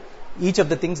you in each of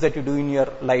the things that you do in your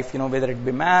life, whether it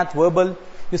be math, verbal,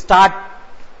 you start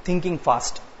thinking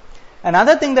fast.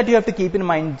 Another thing that you have to keep in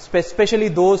mind, especially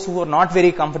those who are not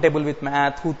very comfortable with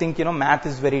math, who think, math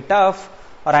is very tough,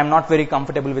 or I'm not very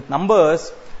comfortable with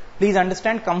numbers, please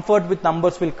understand comfort with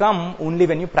numbers will come only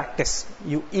when you practice.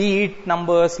 You eat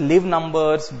numbers, live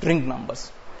numbers, drink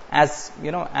numbers. As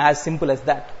simple as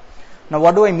that. Now,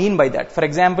 what do I mean by that? For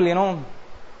example,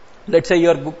 let's say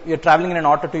you're traveling in an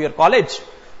auto to your college,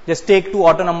 just take 2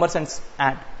 auto numbers and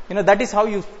add. That is how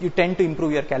you tend to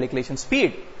improve your calculation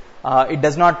speed. It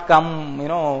does not come,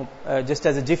 just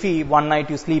as a jiffy, one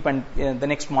night you sleep and the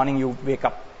next morning you wake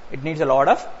up. It needs a lot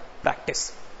of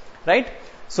practice, right?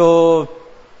 So,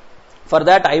 for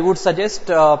that I would suggest,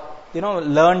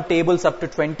 learn tables up to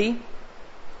 20.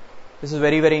 This is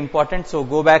very, very important. So,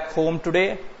 go back home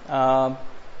today,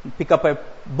 pick up a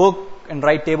book and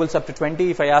write tables up to 20.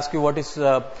 If I ask you what is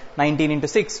 19 into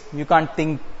 6, you can't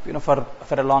think, for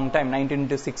a long time. 19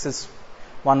 into 6 is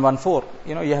 114.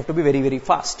 You have to be very, very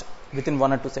fast within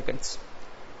 1 or 2 seconds.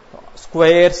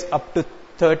 Squares up to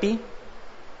 30.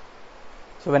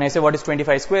 So when I say what is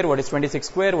 25 square, what is 26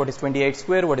 square, what is 28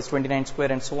 square, what is 29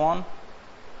 square, and so on.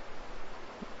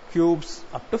 Cubes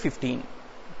up to 15.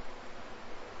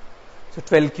 So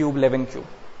 12 cube, 11 cube.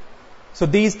 So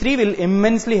these 3 will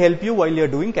immensely help you while you are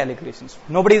doing calculations.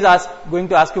 Nobody is going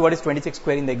to ask you what is 26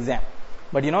 square in the exam.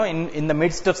 But in the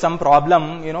midst of some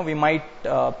problem, we might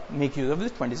make use of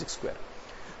this 26 square.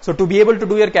 So to be able to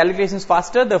do your calculations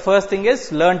faster, the first thing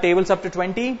is learn tables up to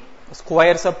 20,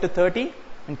 squares up to 30,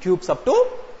 and cubes up to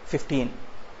 15.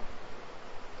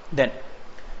 Then,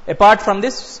 apart from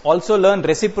this, also learn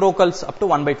reciprocals up to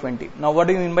 1 by 20. Now, what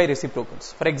do you mean by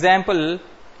reciprocals? For example,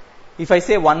 if I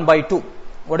say 1 by 2,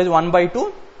 what is 1 by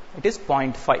 2? It is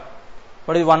 0.5.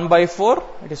 What is 1 by 4?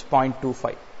 It is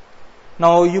 0.25.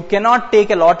 Now you cannot take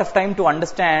a lot of time to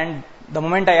understand. The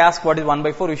moment I ask what is 1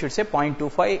 by 4, you should say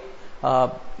 0.25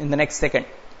 in the next second.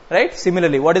 Right?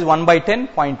 Similarly, what is 1 by 10?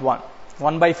 0.1.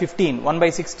 1 by 15, 1 by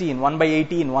 16, 1 by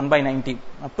 18, 1 by 19,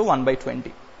 up to 1 by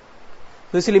 20.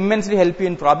 This will immensely help you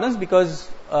in problems, because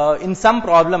in some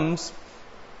problems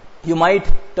you might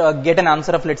get an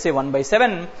answer of, let's say, 1 by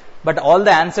 7, but all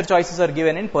the answer choices are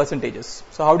given in percentages.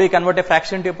 So how do you convert a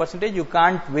fraction to a percentage? You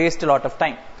can't waste a lot of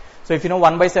time. So if you know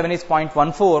 1 by 7 is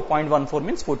 0.14, 0.14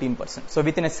 means 14%. So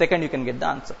within a second you can get the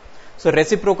answer. So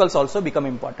reciprocals also become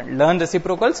important. Learn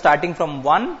reciprocals starting from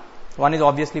 1. 1 is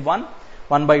obviously 1.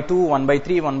 1 by 2, 1 by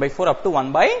 3, 1 by 4, up to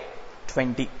 1 by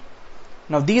 20.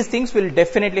 Now these things will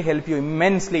definitely help you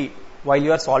immensely while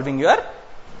you are solving your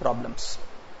problems.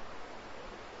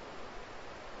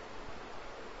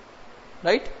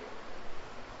 Right?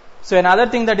 So another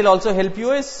thing that will also help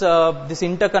you is this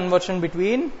interconversion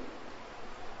between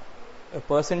a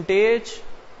percentage,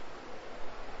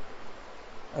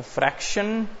 a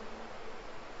fraction,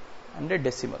 and a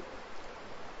decimal.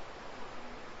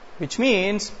 Which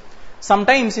means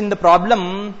sometimes in the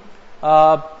problem,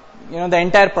 the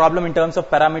entire problem in terms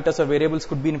of parameters or variables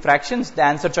could be in fractions, the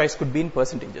answer choice could be in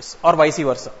percentages, or vice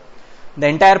versa. The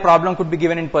entire problem could be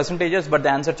given in percentages, but the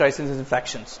answer choices is in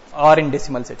fractions or in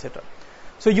decimals, etc.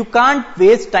 So you can't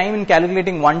waste time in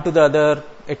calculating one to the other,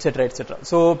 etc., etc.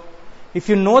 So if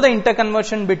you know the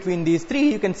interconversion between these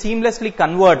three, you can seamlessly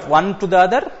convert one to the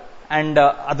other and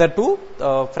other to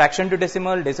fraction to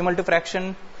decimal, decimal to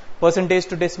fraction, percentage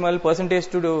to decimal, percentage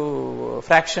to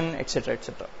fraction, etc.,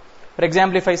 etc. For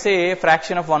example, if I say a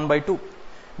fraction of 1 by 2,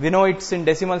 we know it's in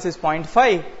decimals is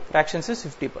 0.5, fractions is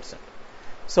 50%.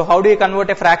 So how do you convert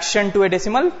a fraction to a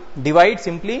decimal? Divide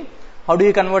simply. How do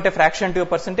you convert a fraction to a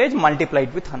percentage? Multiply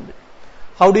it with 100.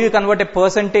 How do you convert a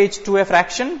percentage to a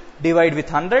fraction? Divide with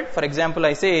 100. For example,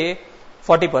 I say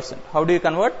 40%. How do you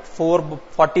convert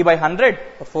 40 by 100,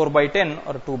 or 4 by 10,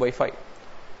 or 2 by 5,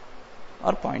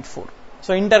 or 0.4?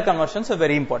 So interconversions are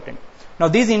very important. Now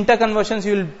these interconversions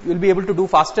you will be able to do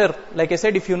faster, like I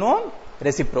said, if you know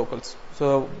reciprocals.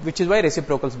 So which is why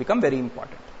reciprocals become very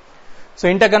important. So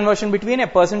interconversion between a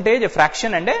percentage, a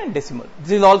fraction, and a decimal.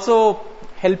 This will also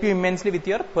help you immensely with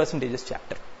your percentages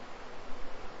chapter.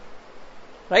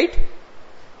 Right?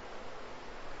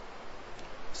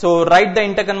 So write the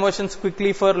interconversions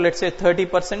quickly for, let's say,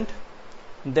 30%.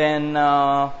 Then,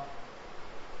 for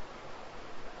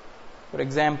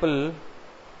example,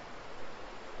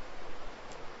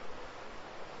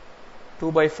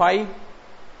 2 by 5.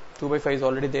 2 by 5 is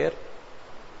already there.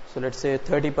 So let's say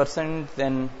 30%,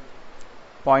 then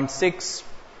 0.6,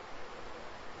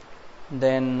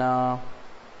 then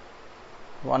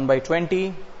 1 by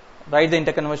 20. Write the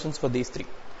interconversions for these three.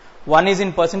 One is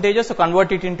in percentages, so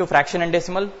convert it into fraction and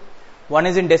decimal. One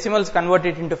is in decimals, convert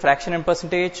it into fraction and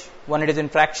percentage. One it is in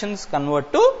fractions,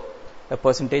 convert to a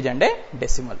percentage and a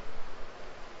decimal.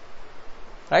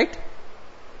 Right?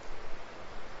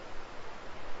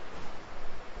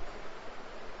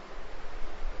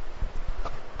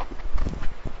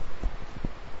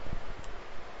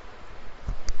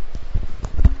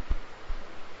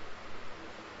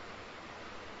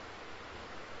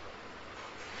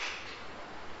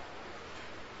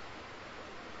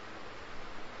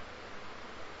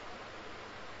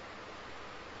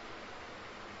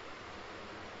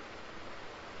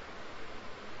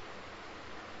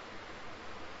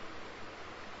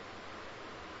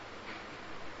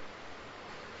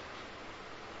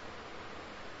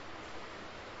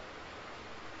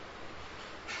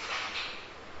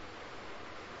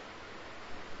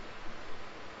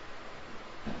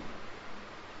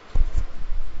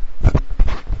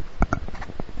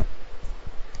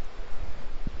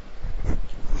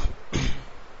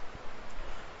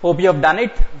 Hope you have done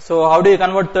it. So how do you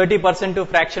convert 30% to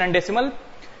fraction and decimal?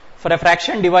 For a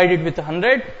fraction, divide it with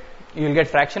 100. You will get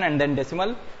fraction and then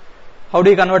decimal. How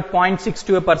do you convert 0.6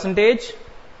 to a percentage?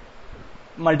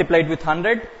 Multiply it with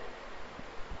 100.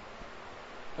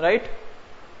 Right?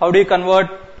 How do you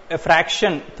convert a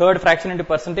fraction, third fraction into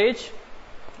percentage?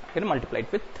 You can multiply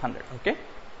it with 100. Okay?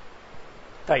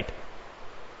 Right.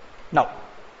 Now,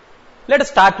 let us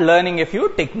start learning a few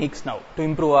techniques now to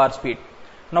improve our speed.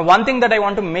 Now, one thing that I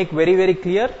want to make very, very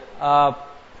clear,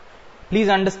 please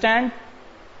understand,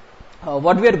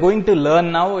 what we are going to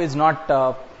learn now is not,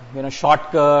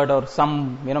 shortcut or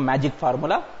some, magic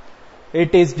formula.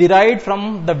 It is derived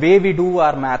from the way we do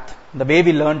our math, the way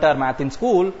we learnt our math in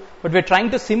school, but we are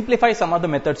trying to simplify some of the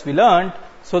methods we learned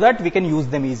so that we can use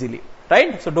them easily,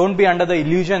 right? So don't be under the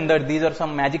illusion that these are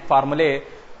some magic formulae,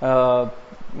 they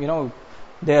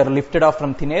are lifted off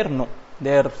from thin air. No.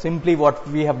 They are simply what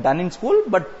we have done in school,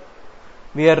 but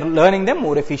we are learning them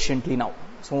more efficiently now.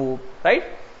 So, right?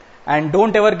 And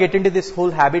don't ever get into this whole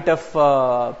habit of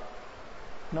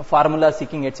formula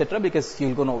seeking, etc., because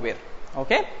you'll go nowhere.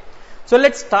 Okay? So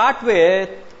let's start with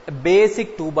a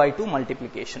basic 2 by 2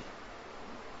 multiplication.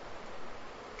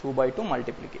 2 by 2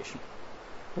 multiplication.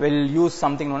 We'll use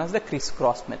something known as the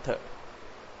crisscross method.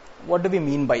 What do we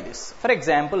mean by this? For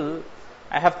example,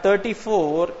 I have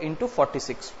 34 into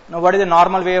 46. Now, what is the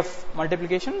normal way of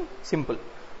multiplication? Simple.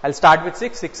 I'll start with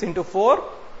 6. 6 into 4,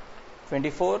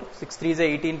 24. 6 3 is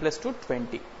 18 plus 2,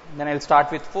 20. Then I'll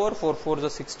start with 4. 4 4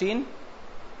 is 16.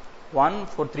 1.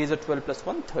 4 3 is 12 plus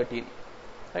 1, 13.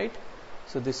 Right?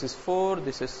 So, this is 4,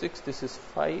 this is 6, this is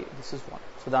 5, this is 1.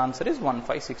 So, the answer is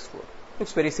 1564.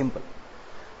 Looks very simple.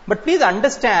 But please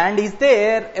understand, is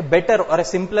there a better or a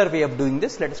simpler way of doing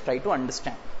this? Let us try to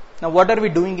understand. Now, what are we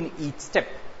doing in each step?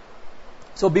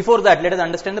 So, before that, let us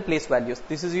understand the place values.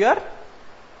 This is your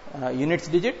units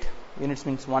digit. Units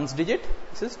means ones digit.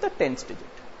 This is the tens digit.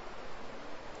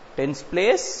 Tens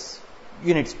place,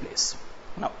 units place.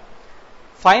 Now,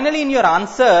 finally, in your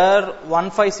answer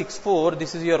 1564,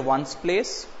 this is your ones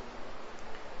place.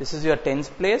 This is your tens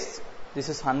place. This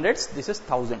is hundreds. This is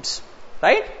thousands.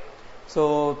 Right?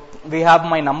 So, we have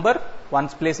my number,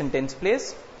 ones place and tens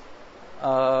place.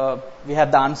 We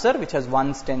have the answer which has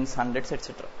ones, tens, hundreds,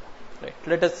 etc. Right.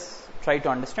 Let us try to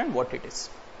understand what it is.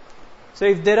 So,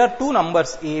 if there are two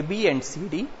numbers A, B and C,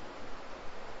 D,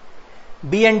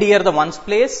 B and D are the ones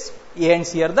place, A and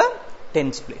C are the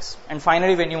tens place. And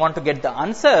finally, when you want to get the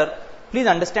answer, please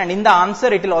understand, in the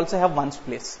answer it will also have ones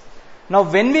place. Now,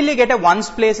 when will you get a ones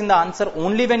place in the answer?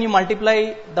 Only when you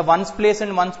multiply the ones place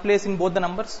and ones place in both the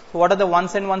numbers. So, what are the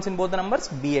ones and ones in both the numbers?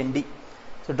 B and D.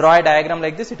 So, draw a diagram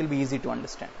like this, it will be easy to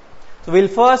understand. So, we will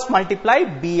first multiply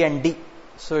B and D.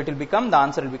 So, it will become, the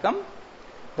answer will become,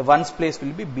 the ones place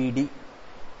will be BD.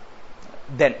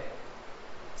 Then,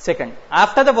 second,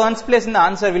 after the ones place in the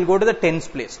answer, we will go to the tens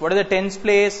place. What is the tens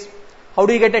place? How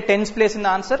do you get a tens place in the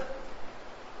answer?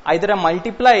 Either I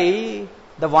multiply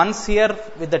the ones here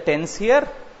with the tens here,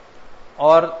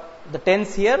 or the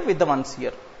tens here with the ones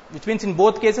here, which means in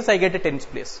both cases I get a tens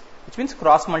place, which means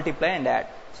cross multiply and add.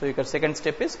 So, your second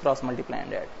step is cross multiply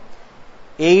and add.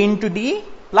 A into D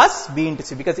plus B into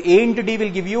C, because A into D will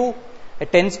give you a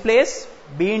tens place,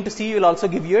 B into C will also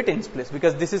give you a tens place,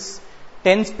 because this is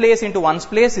tens place into ones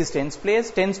place is tens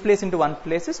place into one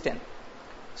place is 10.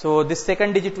 So, this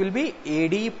second digit will be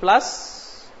AD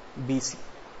plus BC.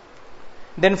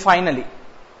 Then finally,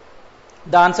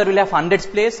 the answer will have hundreds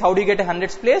place. How do you get a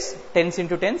hundreds place? Tens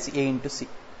into tens, A into C.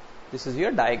 This is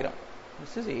your diagram.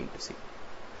 This is A into C.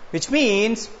 Which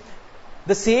means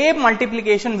the same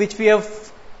multiplication which we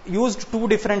have used two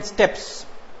different steps.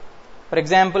 For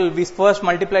example, we first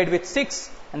multiplied with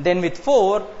 6 and then with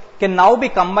 4 can now be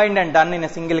combined and done in a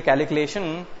single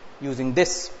calculation using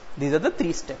this. These are the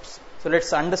three steps. So, let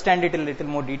us understand it in a little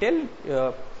more detail. We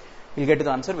will get to the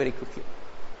answer very quickly.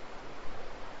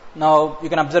 Now, you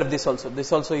can observe this also.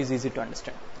 This also is easy to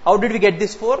understand. How did we get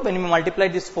this 4? When we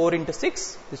multiplied this 4 into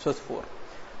 6, this was 4.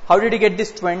 How did you get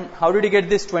this 20? How did you get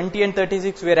this 20 and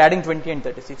 36? We are adding 20 and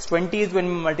 36. 20 is when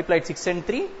we multiplied 6 and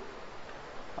 3.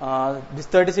 This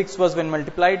 36 was when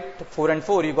multiplied 4 and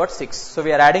 4, you got 6. So,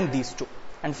 we are adding these two.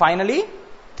 And finally,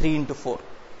 3 into 4.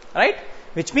 Right?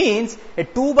 Which means a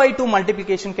 2 by 2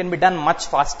 multiplication can be done much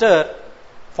faster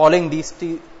following these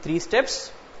three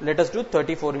steps. Let us do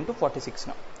 34 into 46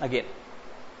 now. Again,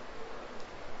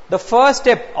 the first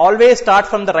step, always start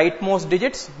from the rightmost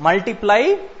digits,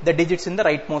 multiply the digits in the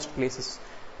rightmost places.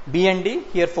 B and D,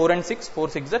 here 4 and 6, 4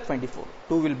 6 are 24.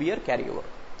 2 will be your carryover.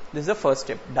 This is the first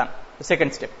step, done. The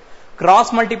second step,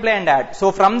 cross multiply and add.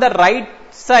 So, from the right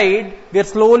side, we are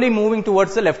slowly moving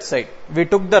towards the left side. We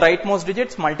took the rightmost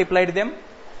digits, multiplied them.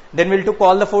 Then we took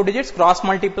all the 4 digits, cross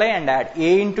multiply and add.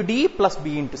 A into D plus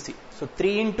B into C. So,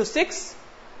 3 into 6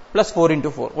 plus 4 into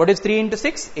 4. What is 3 into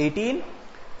 6? 18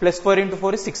 plus 4 into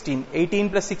 4 is 16. 18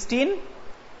 plus 16,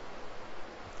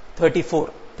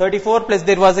 34. 34 plus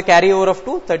there was a carryover of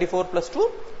 2. 34 plus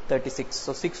 2, 36.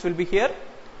 So, 6 will be here.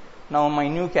 Now, my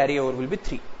new carryover will be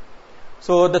 3.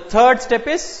 So, the third step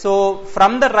is, so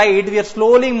from the right, we are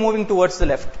slowly moving towards the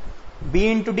left. B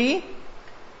into D,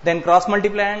 then cross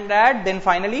multiply and add, then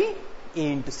finally A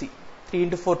into C. 3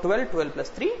 into 4, 12, 12 plus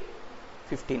 3,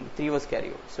 15. 3 was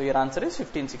carryover. So, your answer is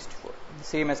 1564, the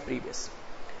same as previous.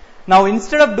 Now,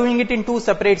 instead of doing it in two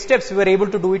separate steps, we were able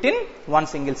to do it in one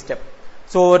single step.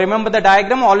 So, remember the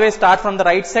diagram, always start from the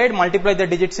right side, multiply the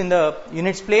digits in the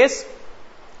units place,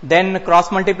 then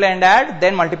cross multiply and add,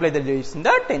 then multiply the digits in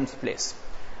the tens place.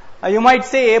 You might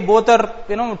say both are,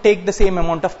 take the same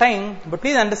amount of time, but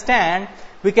please understand,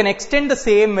 we can extend the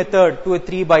same method to a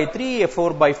 3 by 3, a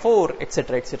 4 by 4,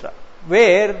 etc.,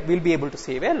 where we'll be able to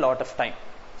save a lot of time.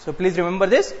 So please remember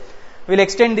this. We'll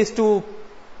extend this to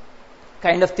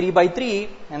kind of 3 by 3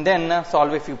 and then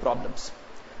solve a few problems.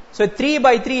 So 3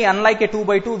 by 3, unlike a 2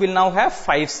 by 2, will now have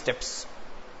 5 steps.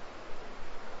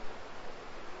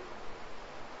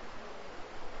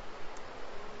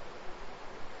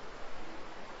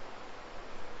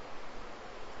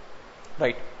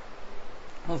 Right.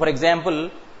 For example,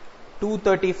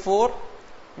 234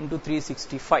 into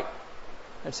 365.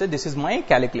 Let's say this is my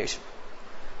calculation.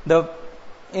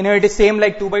 It is same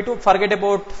like 2 by 2. Forget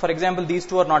about, for example, these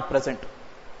two are not present.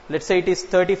 Let's say it is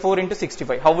 34 into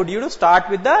 65. How would you do? Start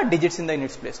with the digits in the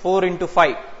units place. 4 into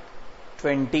 5,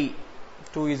 20.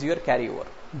 2 is your carryover.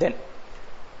 Then,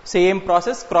 same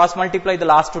process, cross multiply the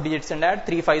last two digits and add.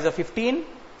 3 5s are 15,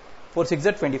 4 6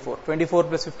 are 24. 24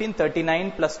 plus 15,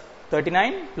 39 plus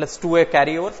 39 plus 2 a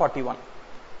carryover, 41.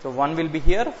 So 1 will be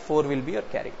here, 4 will be your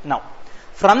carry. Now,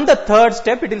 from the third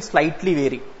step, it will slightly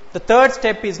vary. The third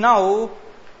step is now,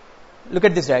 look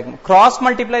at this diagram. Cross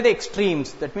multiply the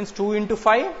extremes. That means 2 into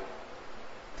 5,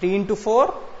 3 into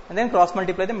 4, and then cross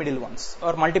multiply the middle ones,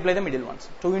 or multiply the middle ones.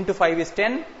 2 into 5 is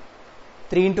 10,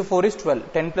 3 into 4 is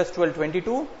 12, 10 plus 12,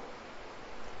 22,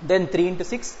 then 3 into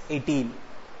 6, 18.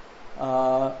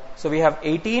 So we have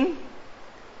 18,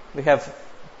 we have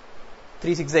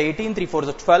 3 6 is 18, 3 4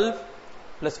 is 12,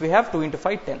 plus we have 2 into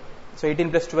 5, 10. So 18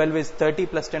 plus 12 is 30,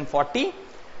 plus 10, 40,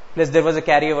 plus there was a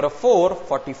carryover of 4,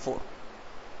 44.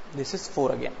 This is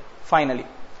 4 again, finally.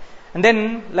 And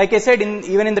then, like I said,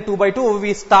 even in the 2 by 2,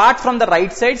 we start from the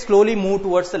right side, slowly move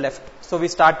towards the left. So we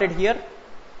started here,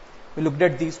 we looked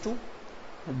at these two,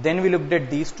 then we looked at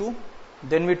these two,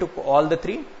 then we took all the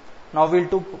 3. Now we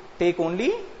will take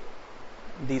only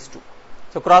these two.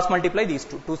 So cross multiply these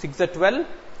two. 2 6 are 12,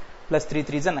 plus 3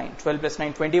 3 is 9. 12 plus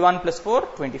 9, 21 plus 4,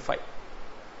 25.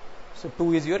 So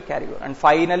 2 is your carryover. And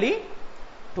finally,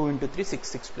 2 into 3, 6,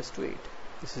 6 plus 2, 8.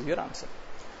 This is your answer.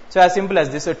 So as simple as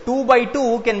this. So 2 by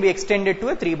 2 can be extended to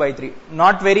a 3 by 3.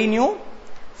 Not very new.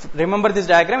 Remember this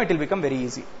diagram, it will become very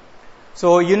easy.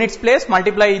 So units place,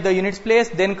 multiply the units place,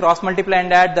 then cross multiply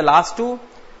and add the last two,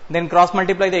 then cross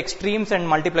multiply the extremes and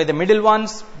multiply the middle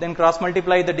ones, then cross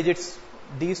multiply the digits,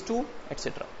 these two,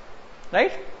 etc.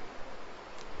 Right?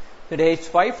 So it is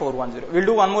 5410. We'll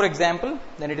do one more example,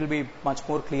 then it will be much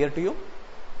more clear to you.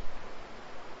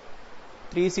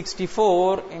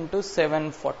 364 into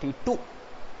 742.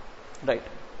 Right.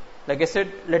 Like I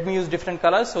said, let me use different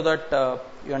colors so that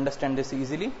you understand this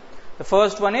easily. The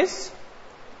first one is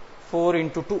 4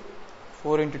 into 2.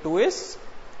 4 into 2 is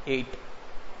 8.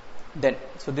 Then,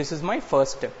 so this is my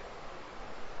first step.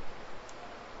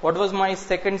 What was my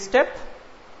second step?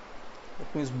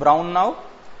 Let me use brown now.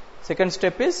 Second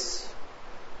step is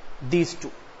these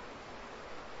two.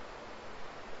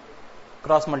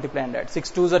 Cross multiply and add.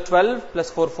 6 2s are 12,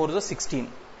 plus 4 4s are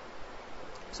 16.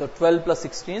 So 12 plus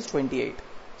 16 is 28.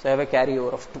 So I have a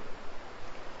carryover of 2.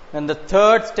 Then the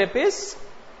third step is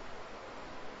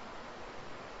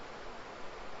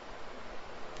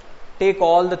take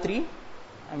all the 3.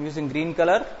 I am using green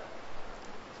color.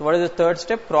 So what is the third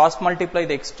step? Cross multiply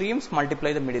the extremes,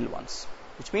 multiply the middle ones.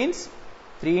 Which means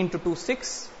 3 into 2,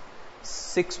 6.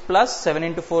 6 plus 7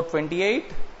 into 4, 28.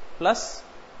 Plus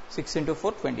 6 into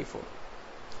 4, 24.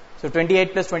 So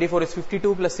 28 plus 24 is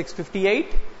 52, plus 6,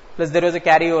 58. Plus there was a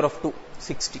carryover of 2,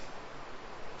 60.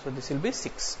 So this will be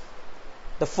 6.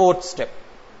 The fourth step.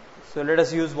 So let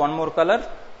us use one more color.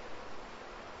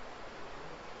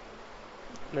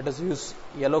 Let us use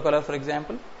yellow color for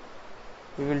example.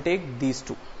 We will take these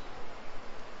two.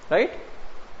 Right?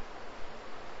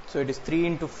 So it is 3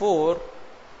 into 4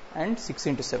 and 6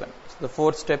 into 7. So the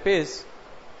fourth step is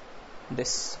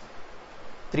this.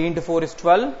 3 into 4 is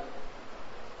 12.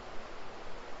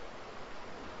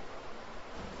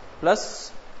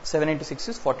 Plus 7 into 6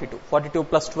 is 42. 42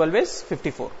 plus 12 is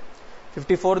 54.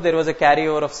 54 there was a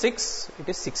carryover of 6. It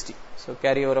is 60. So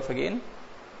carryover of again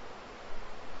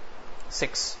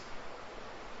 6.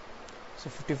 So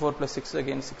 54 plus 6 is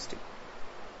again 60.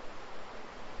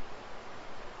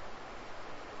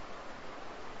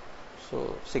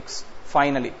 So 6.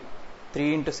 Finally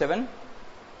 3 into 7.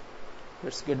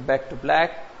 Let's get back to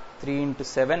black. 3 into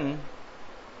 7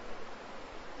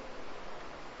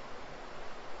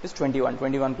 is 21.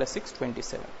 21 plus 6,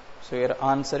 27. So your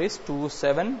answer is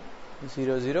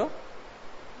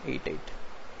 270088.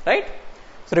 Right?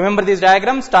 So remember this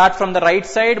diagram. Start from the right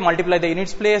side, multiply the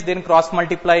units place, then cross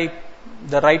multiply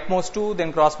the rightmost two,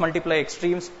 then cross multiply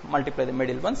extremes, multiply the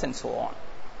middle ones, and so on.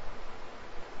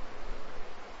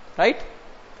 Right?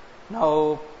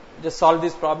 Now just solve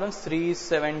these problems.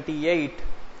 378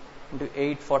 into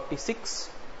 846,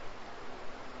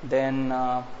 then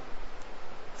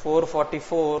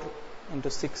 444 into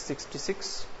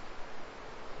 666,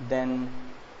 then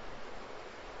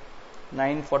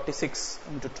 946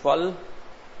 into 12,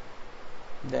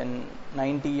 then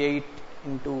 98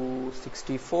 into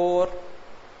 64.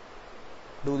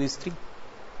 Do these three.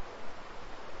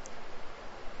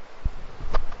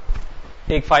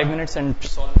 Take 5 minutes and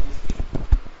solve these three.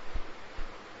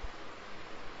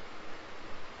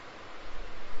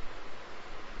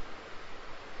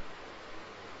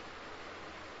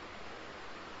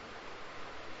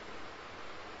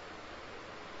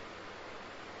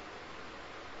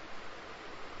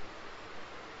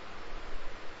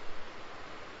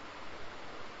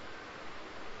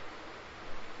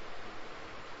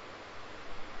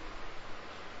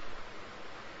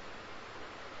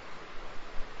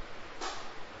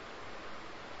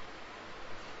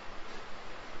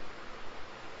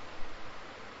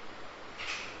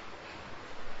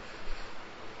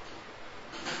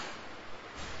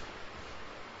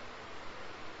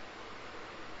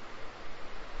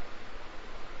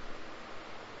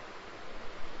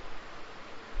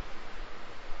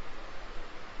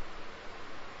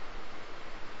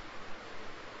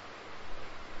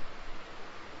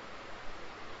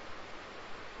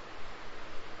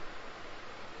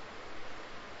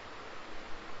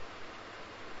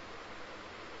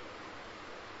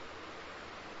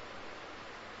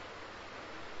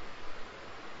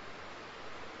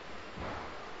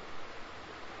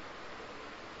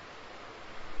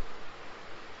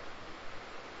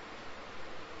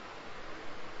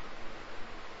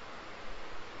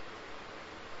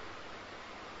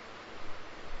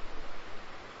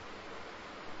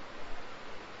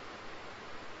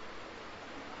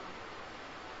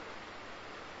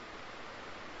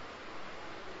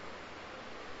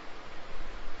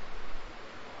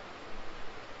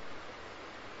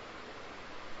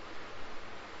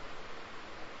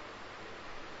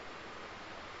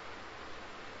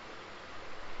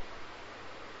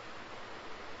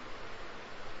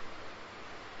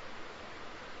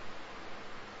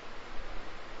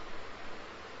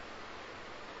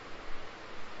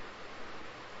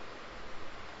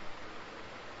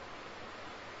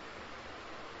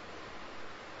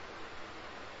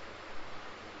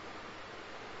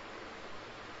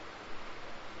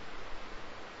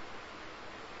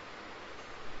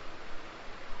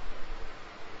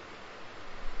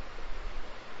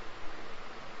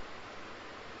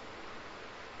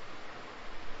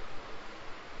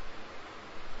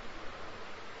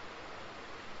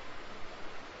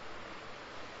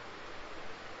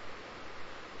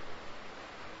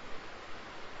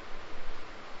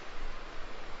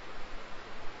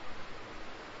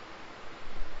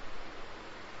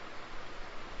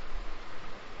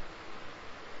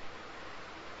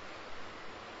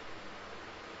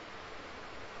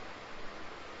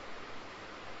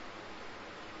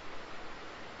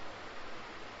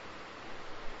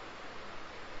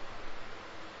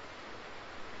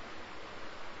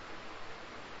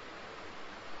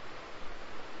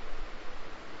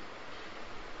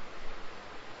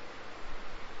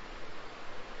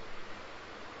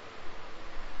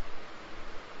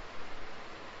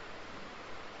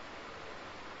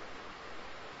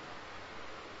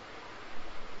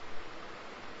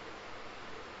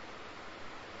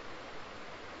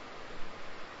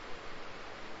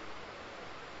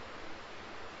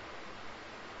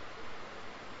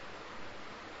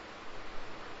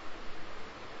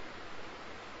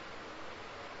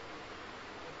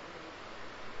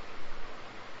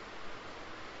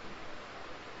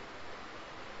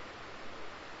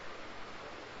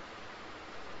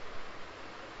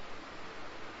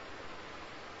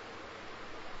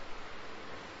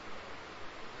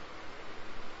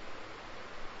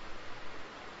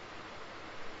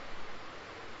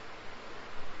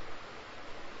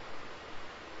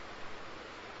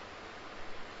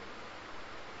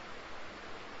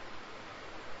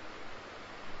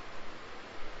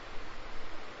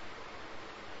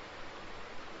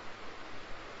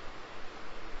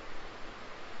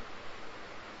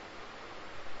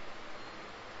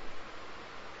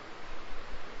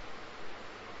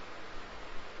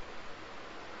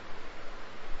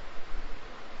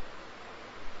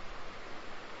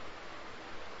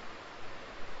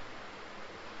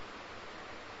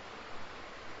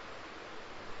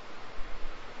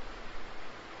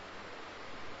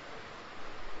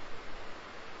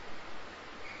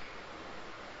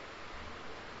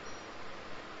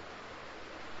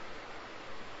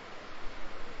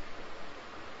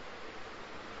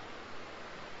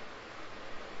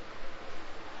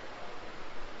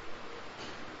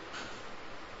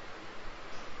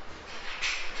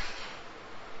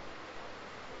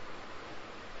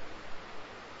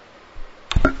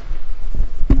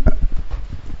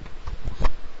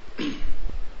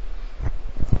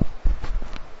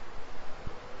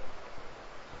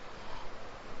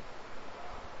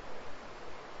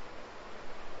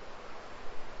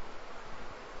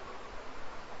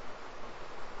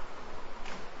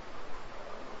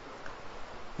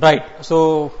 Right.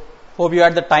 So hope you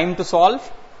had the time to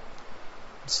solve.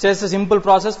 It's just a simple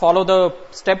process. Follow the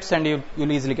steps and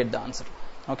you'll easily get the answer.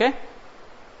 Okay.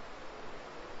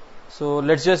 So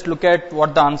let's just look at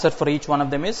what the answer for each one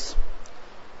of them is.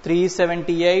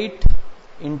 378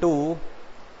 into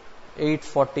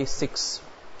 846.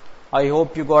 I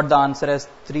hope you got the answer as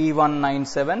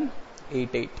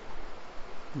 319788.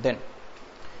 Then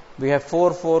we have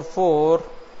 444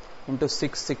 into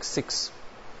 666.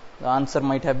 The answer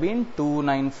might have been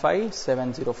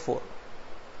 295704.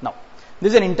 Now,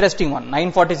 this is an interesting one,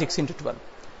 946 into 12.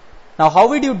 Now, how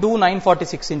would you do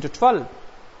 946 into 12?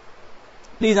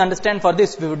 Please understand, for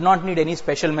this we would not need any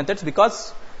special methods,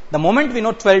 because the moment we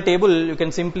know 12 table, you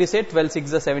can simply say 12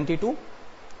 6 is 72,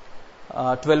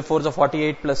 12 4 is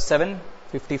 48 plus 7,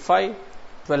 55,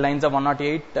 12 9 is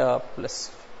 108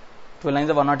 plus 12 9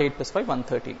 is 108 plus 5,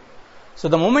 113. So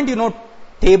the moment you know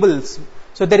tables,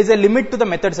 so there is a limit to the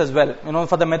methods as well. You know,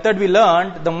 for the method we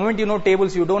learned, the moment you know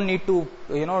tables, you don't need to,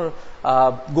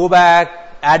 go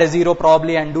back, add a 0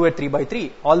 probably and do a 3 by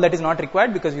 3. All that is not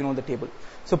required because you know the table.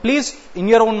 So please, in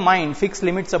your own mind, fix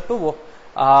limits up to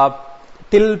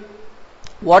till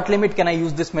what limit can I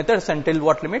use this methods and till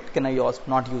what limit can I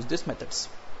not use this methods,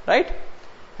 right?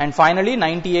 And finally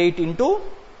 98 into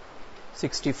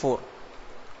 64.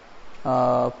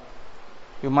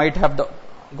 You might have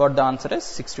got the answer as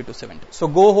 60 to 70. So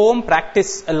go home,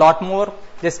 practice a lot more.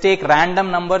 Just take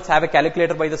random numbers, have a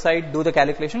calculator by the side, do the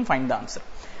calculation, find the answer.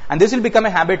 And this will become a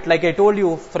habit. Like I told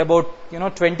you, for about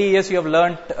 20 years you have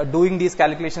learned doing these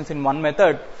calculations in one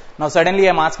method. Now suddenly I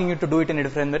am asking you to do it in a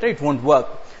different method, it won't work.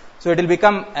 So it will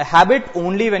become a habit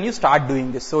only when you start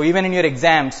doing this. So even in your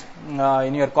exams,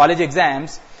 in your college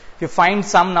exams, if you find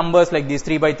some numbers like these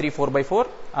 3 by 3, 4 by 4,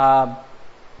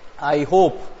 I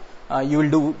hope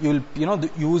you'll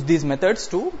use these methods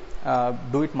to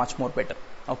do it much more better.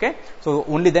 Okay, so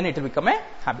only then it will become a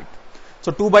habit.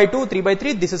 So 2 by 2, 3 by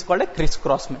 3, this is called a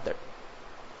crisscross method,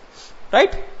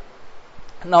 right?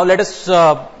 Now let us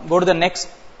go to the next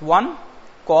one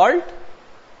called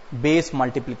base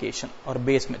multiplication or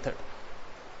base method.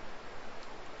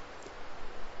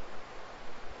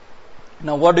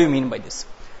 Now what do you mean by this?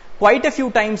 Quite a few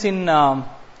times in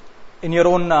your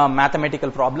own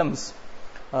mathematical problems,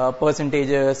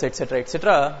 percentages,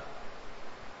 etc.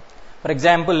 For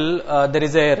example, there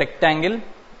is a rectangle,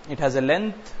 it has a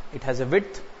length, it has a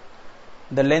width.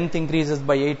 The length increases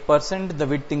by 8%, the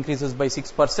width increases by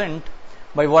 6%.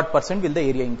 By what percent will the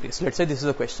area increase? Let's say this is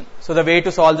a question. So the way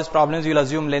to solve this problem is you will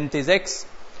assume length is x,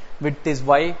 width is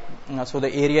y. So the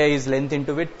area is length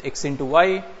into width, x into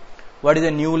y. What is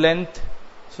the new length?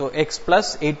 So x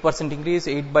plus 8% increase,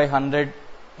 8 by 100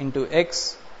 into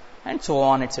x, and so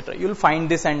on, etc. You will find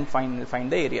this and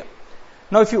find the area.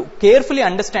 Now if you carefully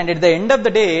understand, at the end of the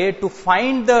day, to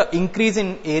find the increase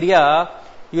in area,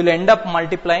 you will end up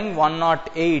multiplying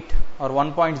 108 or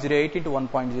 1.08 into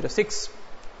 1.06,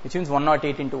 which means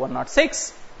 108 into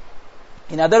 106.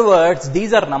 In other words,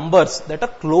 these are numbers that are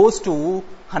close to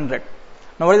 100.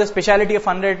 Now what is the speciality of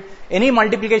 100? Any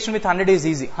multiplication with 100 is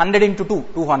easy. 100 into 2,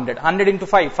 200. 100 into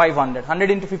 5, 500.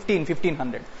 100 into 15,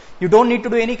 1500. You don't need to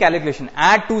do any calculation.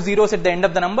 Add 2 zeros at the end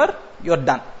of the number, you are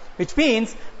done. Which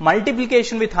means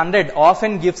multiplication with 100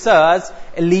 often gives us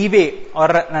a leeway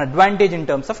or an advantage in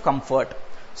terms of comfort.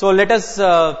 So let us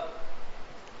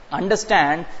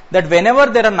understand that whenever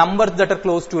there are numbers that are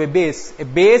close to a base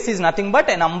is nothing but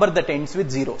a number that ends with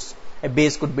zeros. A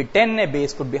base could be 10, a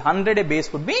base could be 100, a base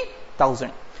could be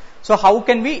 1000. So how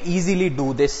can we easily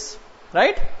do this,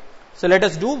 right? So let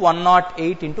us do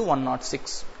 108 into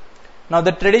 106. Now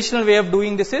the traditional way of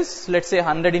doing this is, let's say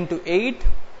 100 into 8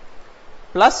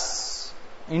 plus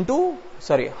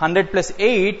 100 plus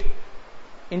 8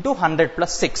 into 100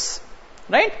 plus 6,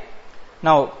 right?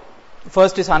 Now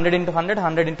first is 100 into 100,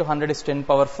 100 into 100 is 10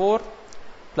 power 4,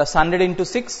 plus 100 into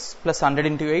 6 plus 100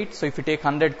 into 8. So if you take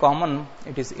 100 common,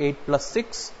 it is 8 plus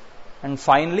 6, and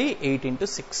finally 8 into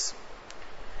 6.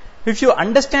 If you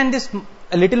understand this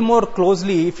a little more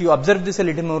closely, if you observe this a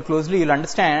little more closely, you will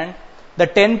understand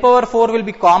that 10 power 4 will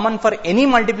be common for any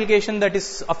multiplication that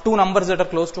is of two numbers that are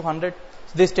close to 100.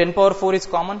 So this 10 power 4 is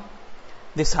common.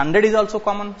 This 100 is also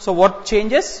common. So what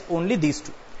changes? Only these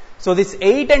two. So this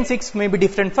 8 and 6 may be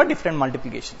different for different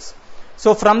multiplications.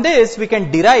 So from this we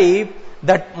can derive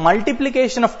that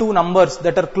multiplication of two numbers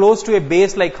that are close to a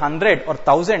base like 100 or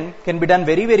 1000 can be done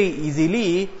very, very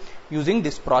easily using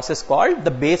this process called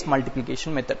the base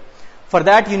multiplication method. For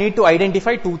that you need to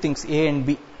identify two things, A and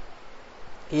B.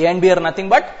 A and B are nothing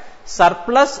but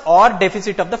surplus or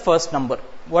deficit of the first number.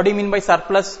 What do you mean by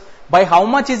surplus? By how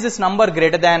much is this number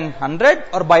greater than 100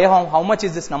 or by how much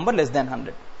is this number less than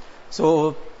 100?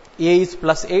 So A is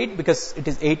plus 8 because it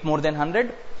is 8 more than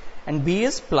 100, and B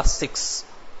is plus 6,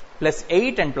 plus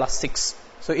 8 and plus 6.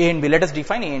 So A and B, let us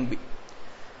define A and B.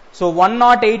 So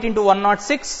 108 into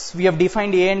 106, we have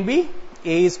defined A and B.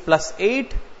 A is plus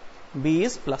 8, B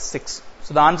is plus 6.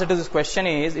 So the answer to this question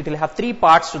is, it will have three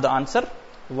parts to the answer: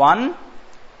 1,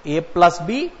 A plus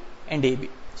B, and AB.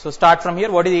 So start from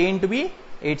here. What is A into B?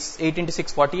 8 into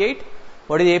 6, 48.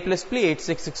 What is A plus B? 8,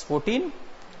 6, 6, 14,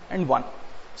 and 1.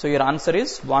 So your answer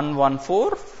is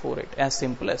 11448. As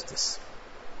simple as this.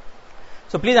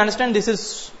 So please understand, this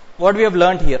is what we have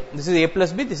learned here. This is A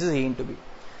plus B, this is A into B.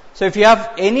 So if you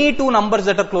have any two numbers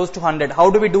that are close to 100, how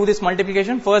do we do this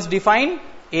multiplication? First define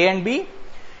A and B.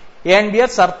 A and B are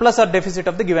surplus or deficit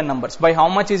of the given numbers. By how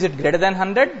much is it greater than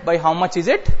 100? By how much is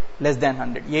it less than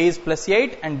 100? A is plus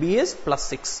 8 and B is plus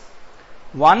 6.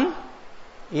 1,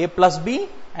 A plus B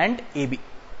and AB.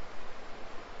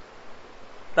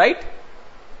 Right?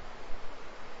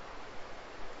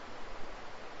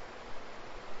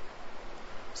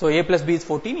 So A plus B is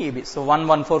 14, AB. So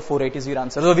 11448 is your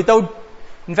answer. So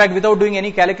without doing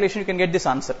any calculation, you can get this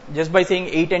answer just by saying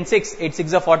 8 and 6. 8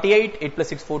 6 are 48, 8 plus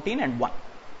 6 14, and 1.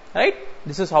 Right?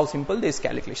 This is how simple these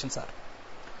calculations are.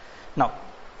 Now,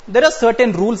 there are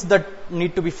certain rules that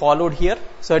need to be followed here,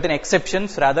 certain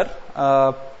exceptions rather.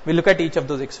 We'll look at each of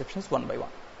those exceptions one by one.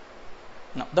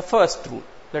 Now, the first rule.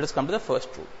 Let us come to the first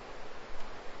rule.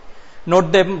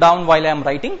 Note them down while I am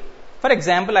writing. For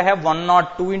example, I have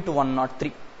 102 into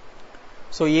 103.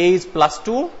 So A is plus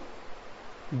 2,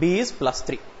 B is plus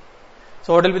 3.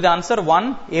 So what will be the answer?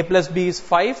 1, A plus B is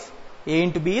 5, A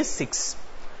into B is 6.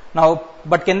 Now,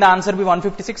 but can the answer be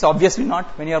 156? Obviously not.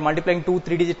 When you are multiplying two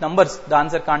 3-digit numbers, the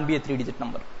answer can't be a 3-digit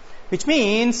number. Which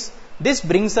means, this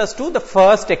brings us to the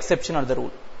first exception of the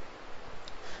rule.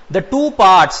 The two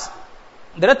parts,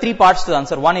 there are three parts to the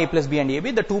answer. 1, A plus B and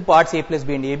AB. The two parts, A plus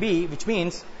B and AB, which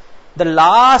means the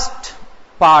last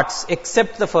parts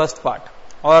except the first part,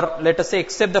 or let us say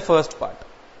except the first part.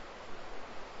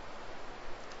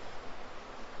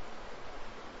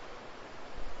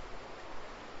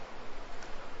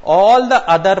 All the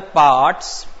other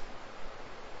parts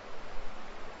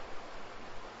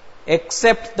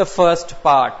except the first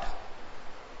part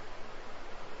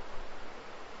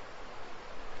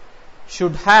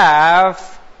should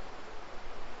have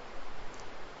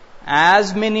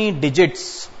as many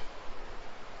digits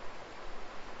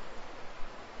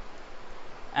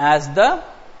as the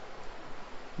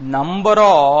number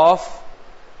of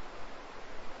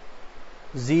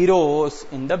zeros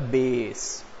in the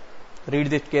base.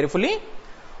 Read this carefully.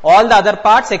 All the other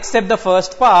parts except the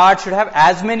first part should have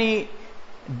as many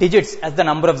digits as the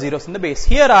number of zeros in the base.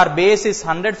 Here our base is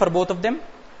 100 for both of them.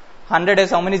 100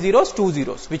 has how many zeros? 2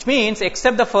 zeros. Which means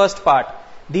except the first part,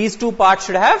 these two parts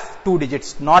should have 2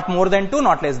 digits. Not more than 2,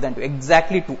 not less than 2.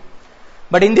 Exactly 2.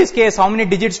 But in this case, how many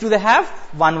digits do they have?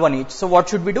 1 each. So what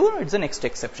should we do? It's the next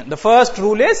exception. The first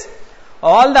rule is,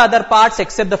 all the other parts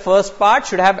except the first part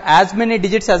should have as many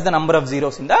digits as the number of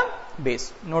zeros in the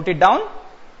base. Note it down.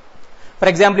 For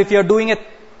example, if you are doing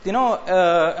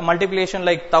a multiplication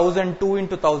like 1002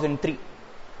 into 1003.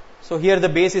 So here the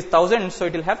base is 1000, so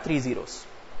it will have 3 zeros.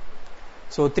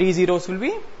 So 3 zeros will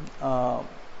be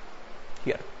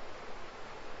here.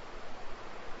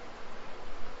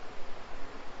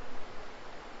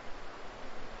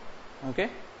 Okay.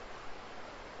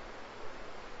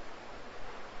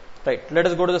 Right. Let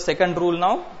us go to the second rule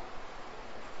now.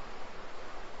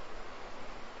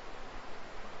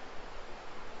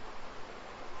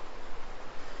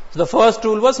 So the first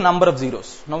rule was number of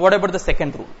zeros. Now what about the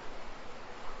second rule?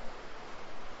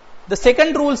 The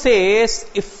second rule says,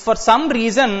 if for some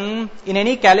reason in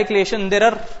any calculation there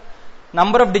are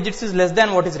number of digits is less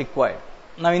than what is required.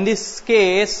 Now in this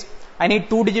case, I need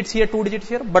 2 digits here, 2 digits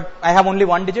here, but I have only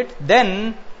 1 digit.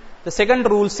 Then the second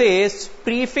rule says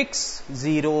prefix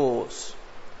zeros,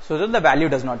 so that the value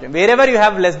does not change. Wherever you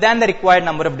have less than the required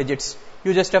number of digits,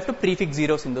 you just have to prefix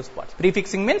zeros in those parts.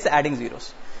 Prefixing means adding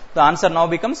zeros. The answer now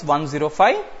becomes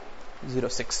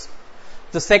 10506.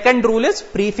 The second rule is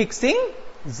prefixing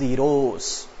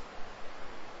zeros.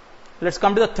 Let's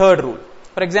come to the third rule.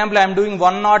 For example, I am doing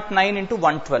 109 into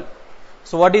 112.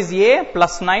 So what is A?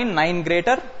 Plus 9, 9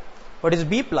 greater. What is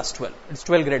B? Plus 12. It's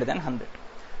 12 greater than 100.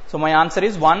 So my answer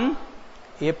is 1,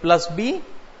 A plus B,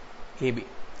 AB.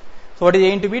 So what is A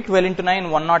into B? 12 into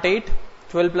 9, 108.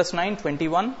 12 plus 9,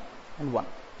 21 and 1.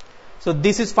 So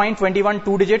this is fine, 21,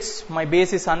 2 digits. My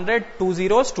base is 100, 2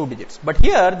 zeros, 2 digits. But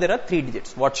here there are 3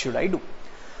 digits. What should I do?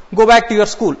 Go back to your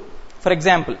school. For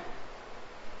example,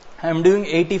 I am doing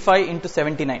 85 into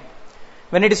 79.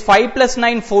 When it is 5 plus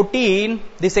 9, 14,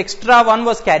 this extra 1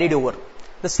 was carried over.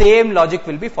 The same logic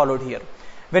will be followed here.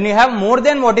 When you have more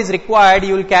than what is required,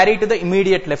 you will carry to the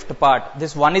immediate left part.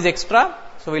 This 1 is extra,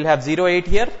 so we'll have 0, 8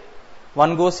 here.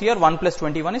 1 goes here, 1 plus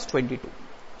 21 is 22.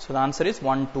 So the answer is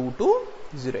 1, 2, 2,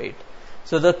 0, 8.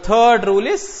 So the third rule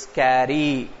is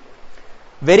carry.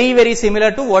 Very, very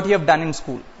similar to what you have done in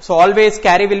school. So always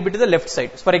carry will be to the left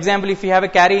side. So for example, if you have a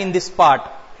carry in this part,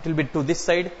 it will be to this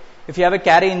side. If you have a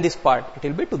carry in this part, it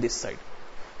will be to this side.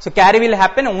 So carry will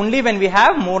happen only when we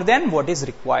have more than what is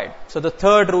required. So the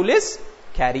third rule is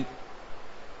carry.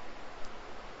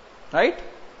 Right?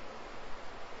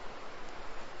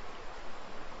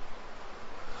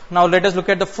 Now let us look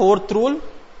at the fourth rule.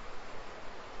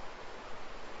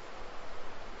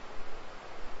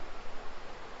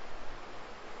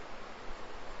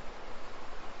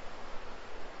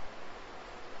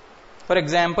 For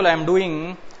example, I am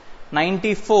doing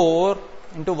 94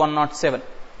 into 107.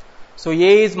 So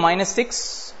A is minus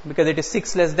 6 because it is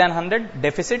 6 less than 100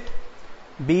 deficit.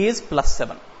 B is plus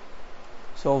 7.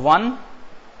 So 1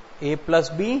 A plus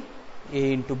B,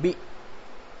 A into B.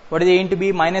 What is A into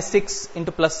B? Minus 6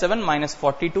 into plus 7 minus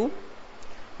 42.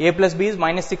 A plus B is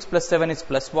minus 6 plus 7 is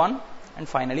plus 1 and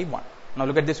finally 1. Now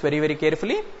look at this very, very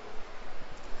carefully.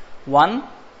 1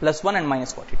 plus 1 and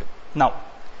minus 42. Now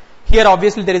here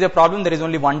obviously there is a problem, there is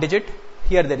only one digit.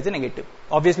 Here there is a negative.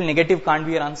 Obviously negative can't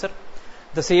be your answer.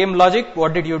 The same logic,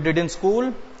 what did you did in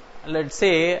school? Let's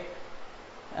say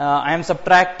I am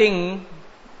subtracting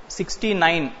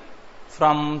 69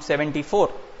 from 74.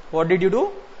 What did you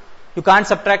do? You can't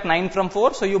subtract 9 from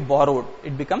 4, so you borrowed.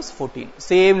 It becomes 14.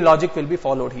 Same logic will be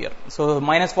followed here. So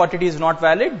minus 42 is not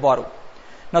valid, borrow.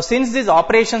 Now since these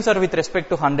operations are with respect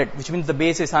to 100, which means the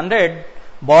base is 100,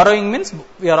 borrowing means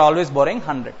we are always borrowing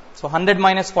 100. So 100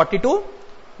 minus 42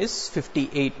 is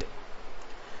 58.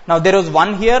 Now there was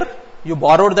 1 here, you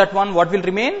borrowed that one, what will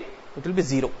remain? It will be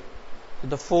 0. So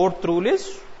the fourth rule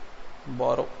is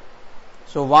borrow.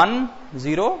 So 1,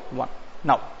 0, 1.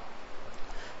 Now,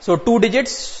 so 2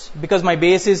 digits, because my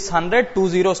base is 100, 2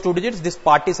 zeros, 2 digits, this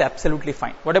part is absolutely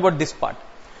fine. What about this part?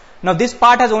 Now this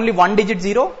part has only 1 digit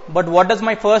 0, but what does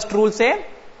my first rule say?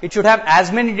 It should have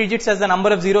as many digits as the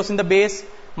number of zeros in the base.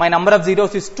 My number of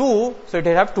zeros is 2, so it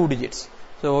will have 2 digits.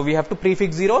 So we have to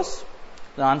prefix zeros.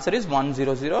 The answer is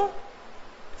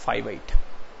 10058.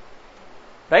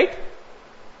 Right?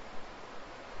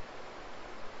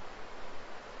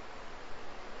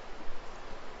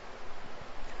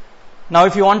 Now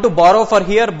if you want to borrow for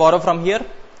here, borrow from here,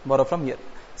 borrow from here.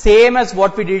 Same as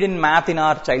what we did in math in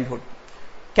our childhood.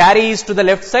 Carry is to the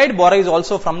left side, borrow is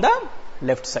also from the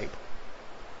left side.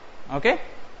 Okay?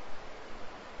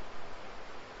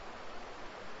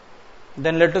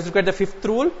 Then let us look at the fifth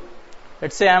rule.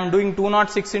 Let's say I am doing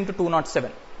 206 into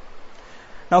 207.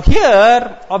 Now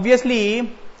here,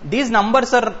 obviously, these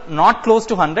numbers are not close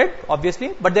to 100,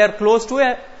 obviously, but they are close to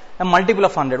a multiple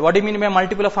of 100. What do you mean by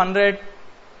multiple of 100?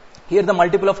 Here the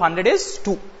multiple of 100 is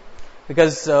 2.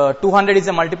 Because 200 is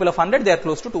a multiple of 100, they are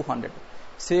close to 200.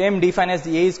 Same define as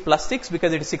the A is plus 6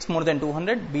 because it is 6 more than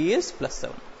 200, B is plus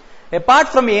 7. Apart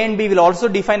from A and B, we will also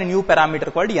define a new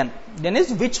parameter called N. N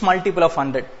is which multiple of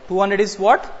 100? 200 is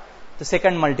what? The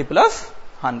second multiple of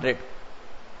 100.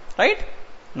 Right?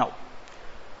 Now,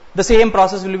 the same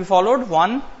process will be followed.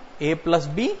 1, A plus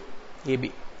B,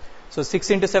 AB. So 6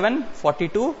 into 7,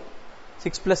 42.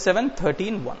 6 plus 7,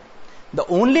 13, 1. The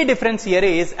only difference here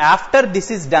is after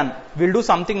this is done, we will do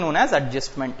something known as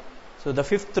adjustment. So the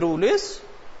fifth rule is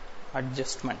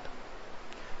adjustment.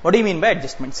 What do you mean by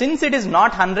adjustment? Since it is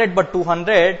not 100 but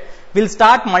 200, we will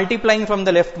start multiplying from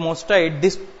the leftmost side.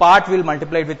 This part will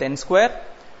multiply with n square,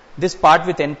 this part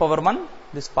with n power 1,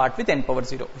 this part with n power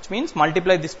 0, which means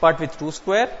multiply this part with 2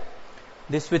 square,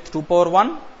 this with 2 power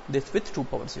 1, this with 2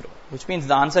 power 0, which means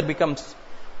the answer becomes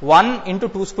 1 into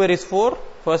 2 square is 4,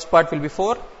 first part will be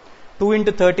 4, 2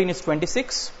 into 13 is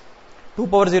 26, 2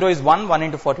 power 0 is 1, 1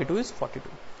 into 42 is 42.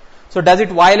 So does it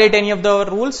violate any of the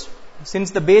rules?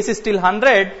 Since the base is still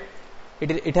 100,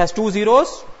 it has 2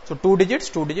 zeros, so 2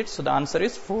 digits, so the answer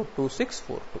is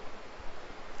 42642.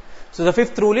 So the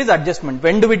fifth rule is adjustment.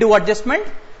 When do we do adjustment?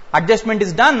 Adjustment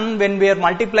is done when we are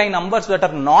multiplying numbers that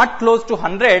are not close to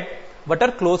 100 but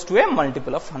are close to a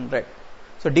multiple of 100.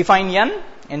 So define n,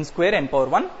 n square, n power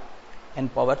 1, n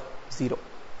power 0.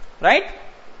 Right?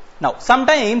 Now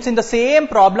sometimes in the same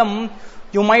problem,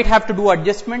 you might have to do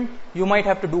adjustment, you might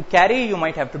have to do carry, you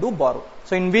might have to do borrow.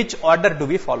 So in which order do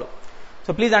we follow?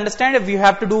 So please understand, if you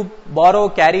have to do borrow,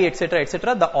 carry,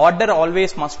 etc., the order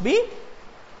always must be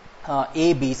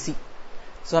A, B, C.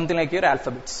 So something like your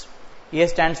alphabets. A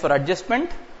stands for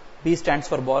adjustment, B stands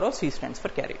for borrow, C stands for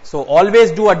carry. So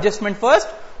always do adjustment first,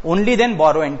 only then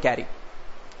borrow and carry.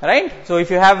 Right? So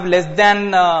if you have less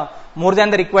than more than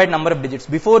the required number of digits.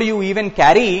 Before you even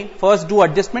carry, first do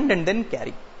adjustment and then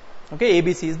carry. Okay,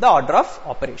 ABC is the order of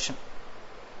operation.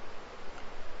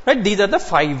 Right, these are the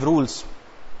 5 rules.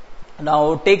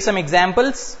 Now take some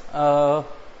examples.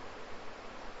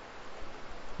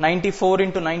 94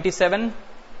 into 97,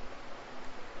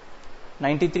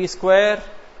 93 square,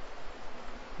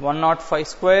 105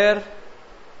 square.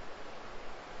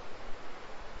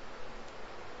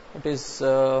 It is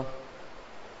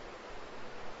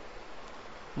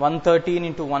 113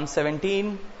 into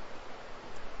 117.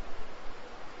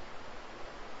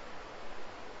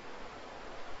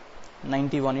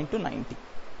 91 into 90.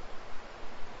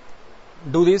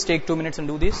 Do this, take 2 minutes and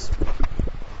do this.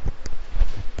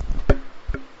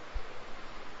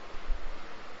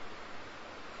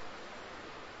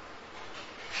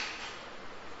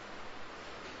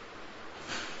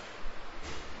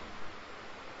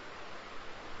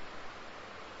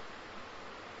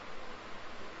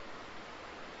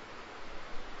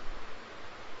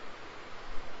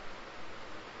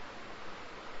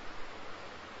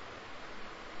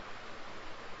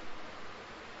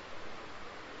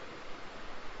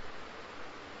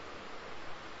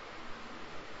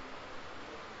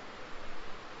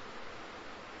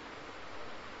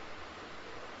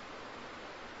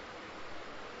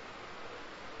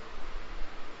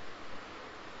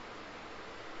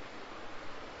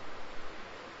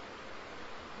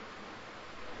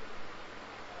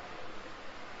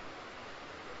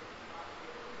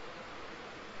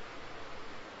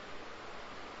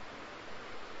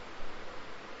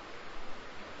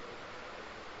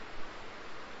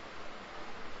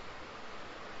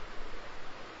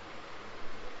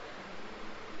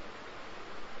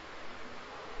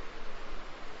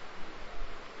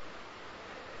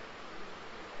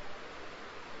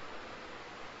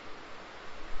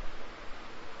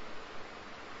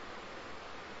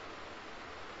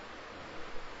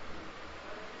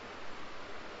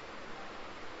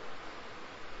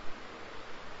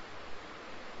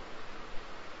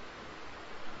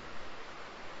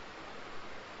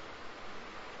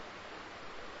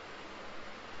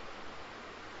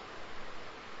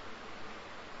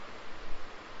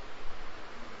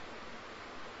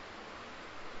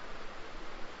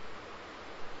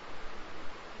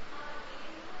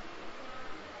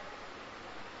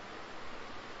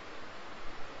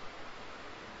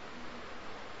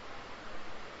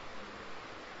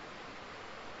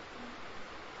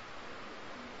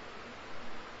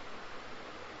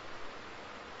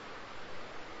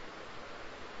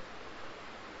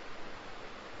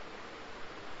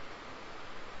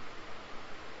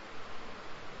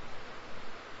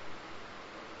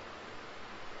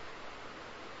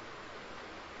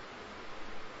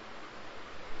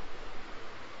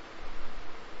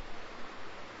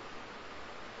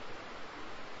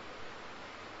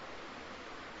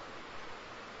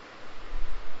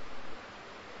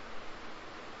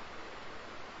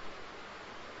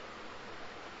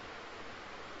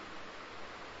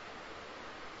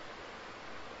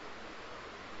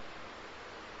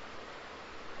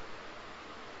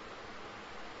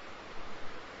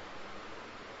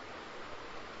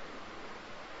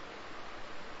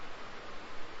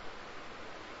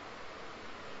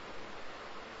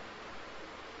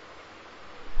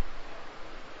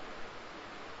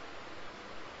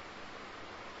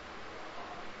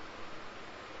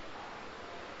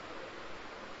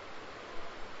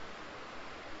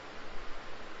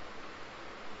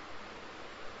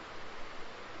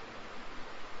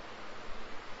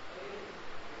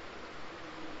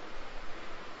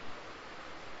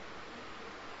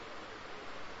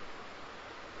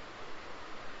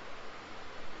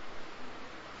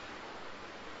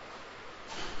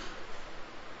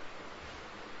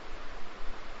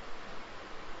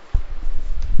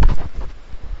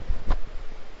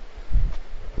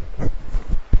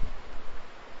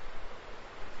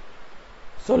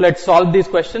 So let's solve these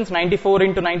questions. 94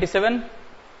 into 97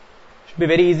 should be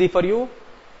very easy for you.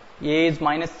 A is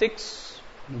minus 6,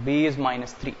 B is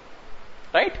minus 3,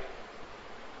 right?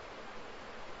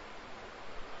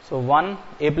 So 1,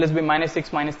 A plus B minus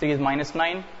 6 minus 3 is minus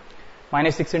 9.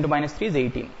 Minus 6 into minus 3 is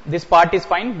 18. This part is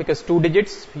fine because 2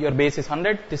 digits, your base is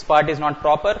 100. This part is not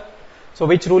proper. So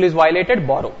which rule is violated?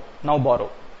 Borrow. Now borrow.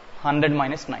 100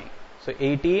 minus 9. So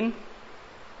 18,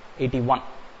 81.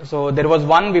 So there was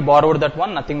 1, we borrowed that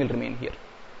 1, nothing will remain here.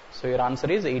 So your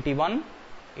answer is 81,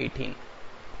 18.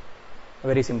 A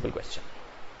very simple question.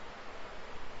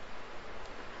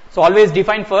 So always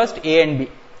define first A and B.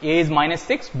 A is minus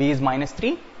 6, B is minus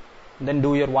 3. Then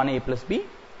do your 1A plus B,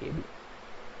 AB.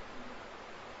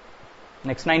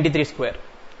 Next 93 square.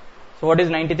 So what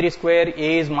is 93 square?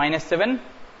 A is minus 7,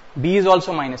 B is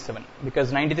also minus 7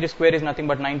 because 93 square is nothing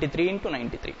but 93 into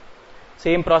 93.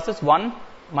 Same process, 1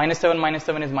 minus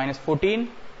 7 is minus 14,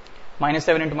 minus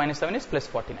 7 into minus 7 is plus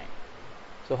 49.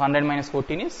 So 100 minus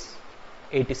 14 is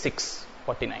 86,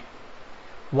 49.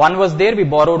 1 was there, we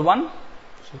borrowed 1,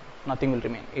 so nothing will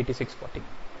remain, 86, 49.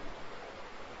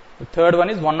 The third one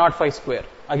is 105 square.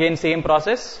 Again same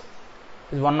process,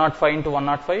 is 105 into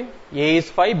 105. A is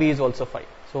 5, B is also 5.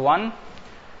 So 1,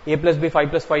 A plus B, 5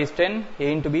 plus 5 is 10, A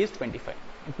into B is 25.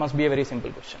 It must be a very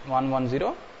simple question.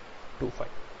 11025.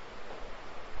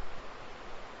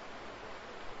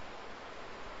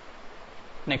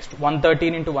 Next,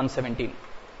 113 into 117.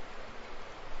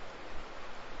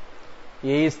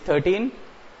 A is 13,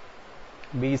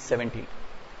 B is 17.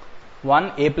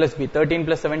 1, A plus B, 13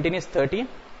 plus 17 is 30,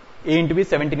 A into B,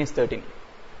 17 is 13.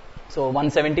 So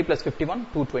 170 plus 51,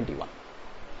 221.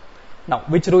 Now,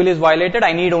 which rule is violated?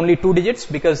 I need only 2 digits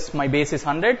because my base is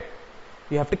 100.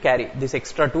 You have to carry. This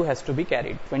extra 2 has to be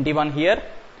carried. 21 here,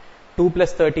 2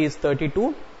 plus 30 is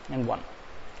 32 and 1.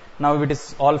 Now, if it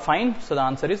is all fine, so the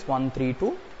answer is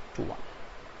 13221.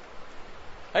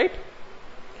 Right?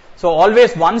 So,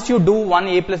 always once you do 1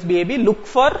 A plus B AB, look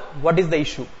for what is the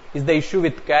issue. Is the issue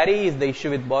with carry? Is the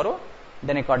issue with borrow?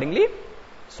 Then accordingly,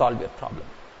 solve your problem.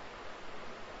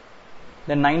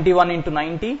 Then 91 into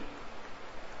 90.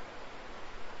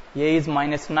 A is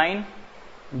minus 9,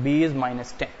 B is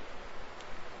minus 10.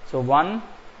 So 1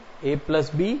 A plus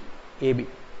B, AB.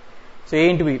 So A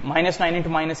into B, minus 9 into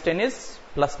minus 10 is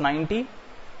plus 90,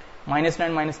 minus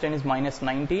 9 minus 10 is minus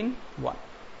 19, 1.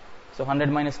 So 100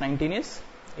 minus 19 is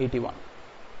 81.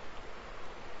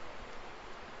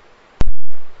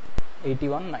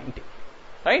 81, 90.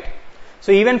 Right?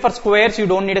 So even for squares, you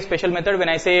don't need a special method. When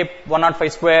I say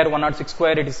 105 square, 106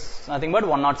 square, it is nothing but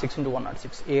 106 into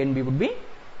 106. A and B would be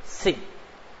same.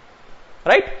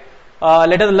 Right?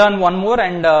 Let us learn one more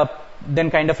and then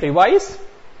kind of revise.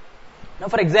 Now,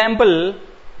 for example,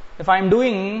 if I am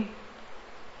doing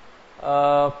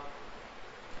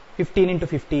 15 into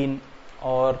 15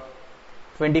 or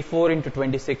 24 into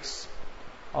 26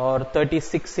 or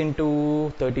 36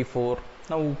 into 34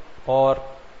 now or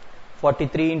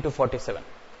 43 into 47.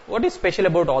 What is special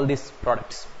about all these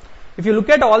products? If you look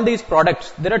at all these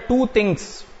products, there are two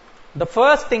things. The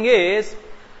first thing is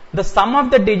the sum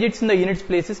of the digits in the units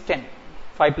place is 10.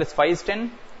 5 plus 5 is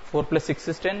 10, 4 plus 6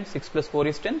 is 10, 6 plus 4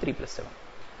 is 10, 3 plus 7.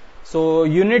 So,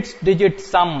 units digit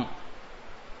sum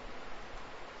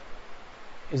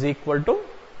is equal to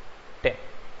 10.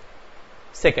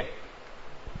 Second,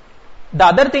 the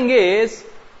other thing is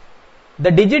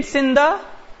the digits in the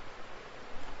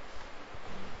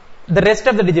rest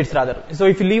of the digits rather. So,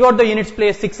 if you leave out the units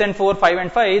place 6 and 4, 5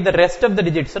 and 5, the rest of the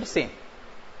digits are same.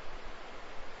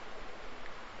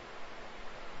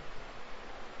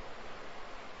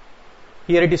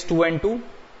 Here it is 2 and 2,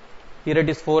 here it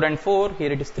is 4 and 4,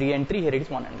 here it is 3 and 3, here it is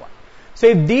 1 and 1. So,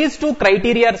 if these two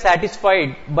criteria are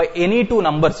satisfied by any two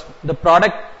numbers, the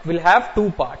product will have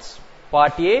two parts,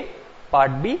 part A,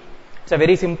 part B. It's a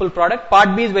very simple product.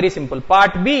 Part B is very simple.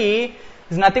 Part B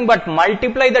is nothing but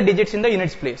multiply the digits in the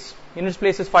units place. Units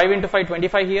place is 5 into 5,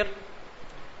 25 here.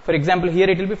 For example, here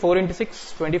it will be 4 into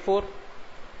 6, 24.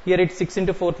 Here it is 6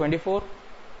 into 4, 24.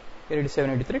 Here it is 7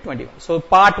 into 3, 21. So,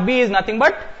 part B is nothing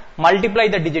but multiply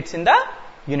the digits in the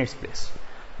units place.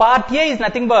 Part A is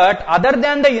nothing but other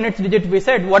than the units digit we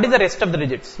said, what is the rest of the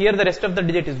digits? Here the rest of the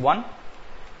digit is 1.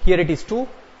 Here it is 2.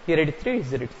 Here it is 3.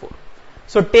 Here it is 4.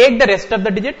 So, take the rest of the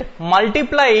digit,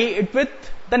 multiply it with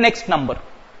the next number.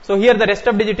 So, here the rest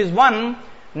of digit is 1,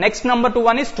 next number to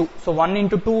 1 is 2. So, 1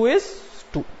 into 2 is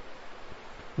 2.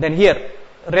 Then here,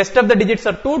 rest of the digits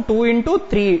are 2, 2 into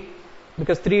 3,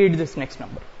 because 3 is this next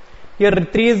number. Here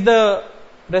 3 is the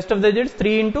rest of the digits,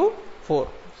 3 into 4.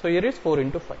 So, here is 4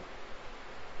 into 5.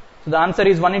 So, the answer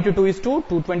is 1 into 2 is 2,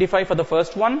 225 for the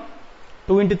first one,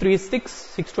 2 into 3 is 6,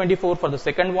 624 for the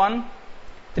second one,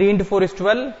 3 into 4 is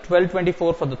 12,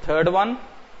 1224 for the third one,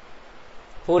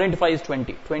 4 into 5 is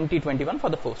 20, 2021 for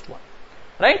the first one.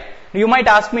 Right? You might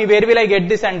ask me, where will I get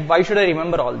this and why should I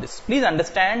remember all this? Please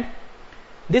understand,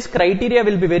 this criteria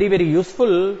will be very, very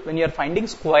useful when you are finding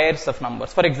squares of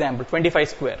numbers. For example, 25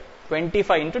 square,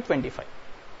 25 into 25.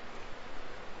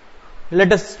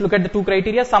 Let us look at the two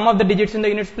criteria. Sum of the digits in the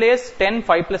units place, 10,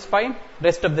 5 plus 5,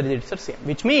 rest of the digits are same.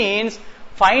 Which means,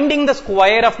 finding the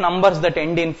square of numbers that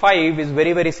end in 5 is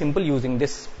very, very simple using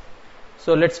this.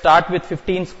 So, let's start with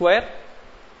 15 square.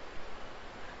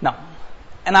 Now,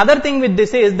 another thing with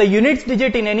this is the units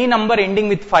digit in any number ending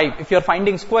with 5. If you are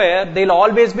finding square, they will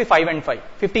always be 5 and 5.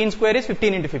 15 square is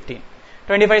 15 into 15.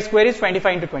 25 square is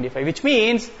 25 into 25. Which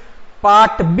means,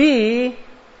 part B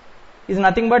is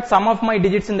nothing but sum of my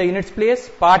digits in the units place.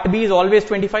 Part B is always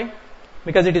 25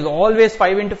 because it is always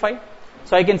 5 into 5.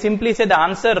 So I can simply say the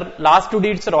answer, last 2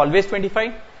 digits are always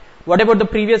 25. What about the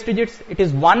previous digits? It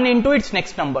is 1 into its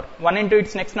next number. 1 into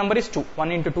its next number is 2.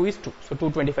 1 into 2 is 2. So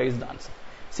 225 is the answer.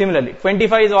 Similarly,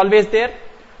 25 is always there.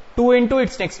 2 into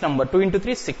its next number. 2 into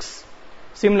 3 is 6.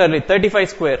 Similarly, 35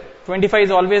 square. 25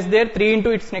 is always there. 3 into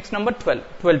its next number 12.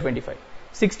 1225.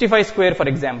 65 square for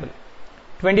example.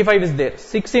 25 is there.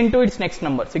 6 into its next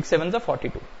number. 6 sevens are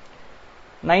 42.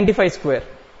 95 square.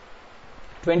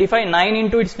 25. 9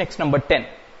 into its next number 10.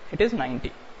 It is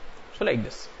 90. So like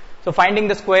this. So finding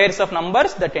the squares of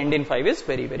numbers that end in 5 is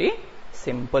very, very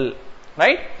simple.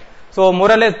 Right? So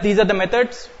more or less these are the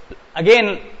methods.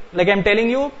 Again, like I am telling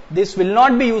you, this will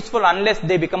not be useful unless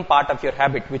they become part of your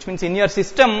habit. Which means in your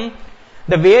system,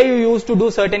 the way you used to do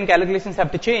certain calculations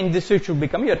have to change. This should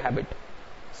become your habit.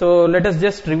 So let us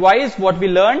just revise what we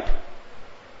learned.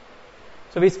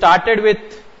 So we started with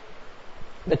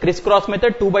the crisscross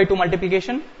method, 2 by 2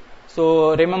 multiplication.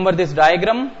 So remember this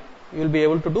diagram, you will be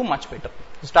able to do much better.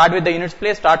 Start with the units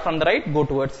place, start from the right, go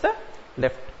towards the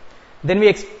left. Then we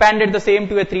expanded the same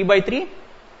to a 3 by 3,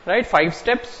 right, 5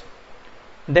 steps.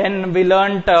 Then we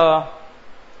learnt the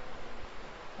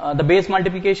base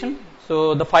multiplication.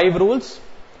 So the 5 rules.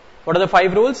 What are the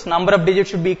 5 rules? Number of digits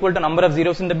should be equal to number of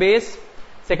zeros in the base.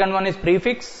 Second one is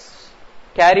prefix,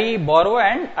 carry, borrow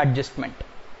and adjustment.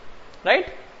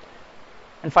 Right?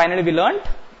 And finally we learnt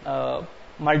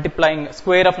multiplying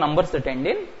square of numbers that end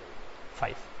in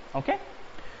 5. Okay?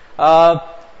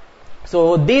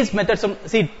 So these methods,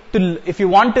 if you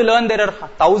want to learn, there are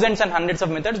thousands and hundreds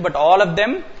of methods, but all of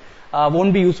them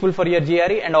won't be useful for your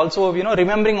GRE, and also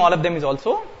remembering all of them is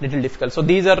also little difficult. So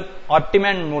these are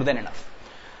optimum and more than enough.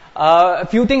 A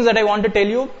few things that I want to tell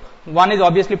you. One is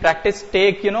obviously practice.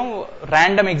 Take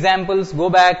random examples,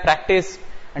 go back, practice,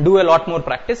 and do a lot more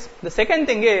practice. The second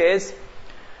thing is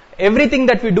everything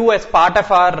that we do as part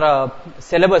of our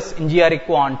syllabus in GRE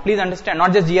Quant. Please understand,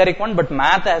 not just GRE Quant, but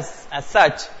math as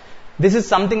such. This is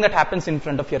something that happens in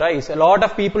front of your eyes. A lot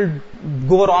of people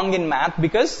go wrong in math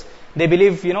because they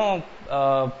believe,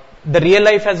 the real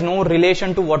life has no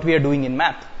relation to what we are doing in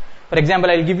math. For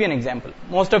example, I will give you an example.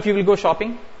 Most of you will go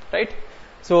shopping, right?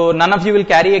 So none of you will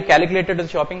carry a calculator to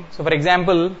shopping. So for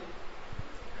example,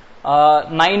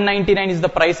 $9.99 is the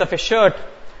price of a shirt,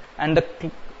 and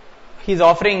he's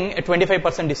offering a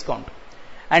 25% discount.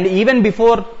 And even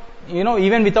before,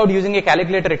 even without using a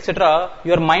calculator, etc.,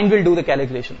 your mind will do the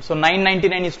calculation. So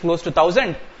 $9.99 is close to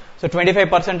 1,000. So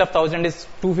 25% of 1,000 is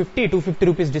 250. 250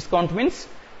 rupees discount means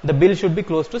the bill should be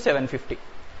close to 750.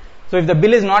 So if the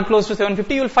bill is not close to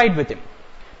 750, you will fight with him.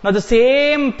 Now the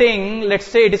same thing, let's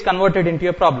say it is converted into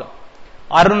a problem.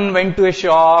 Arun went to a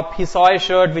shop, he saw a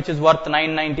shirt which is worth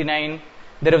 $9.99.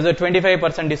 There was a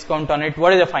 25% discount on it.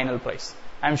 What is the final price?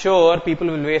 I'm sure people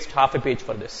will waste half a page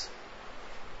for this.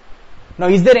 Now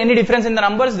is there any difference in the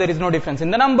numbers? There is no difference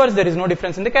in the numbers, there is no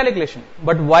difference in the calculation.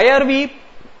 But why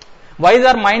is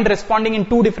our mind responding in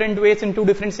 2 different ways in 2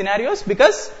 different scenarios?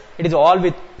 Because it is all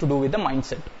to do with the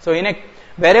mindset. So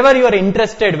wherever you are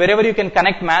interested, wherever you can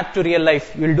connect math to real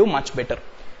life, you will do much better.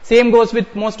 Same goes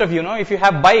with most of you. If you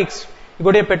have bikes, you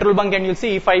go to a petrol bunk and you'll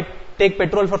see, if I take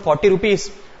petrol for 40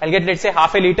 rupees, I'll get, let's say,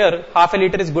 half a liter. Half a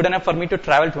liter is good enough for me to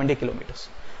travel 20 kilometers.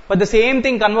 But the same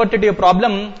thing converted to a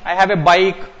problem. I have a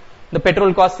bike, the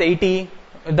petrol costs 80,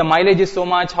 if the mileage is so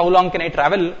much, how long can I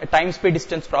travel? A time speed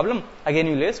distance problem. Again,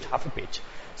 you waste half a page.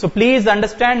 So please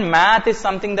understand, math is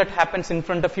something that happens in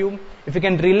front of you. If you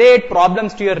can relate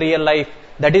problems to your real life,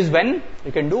 that is when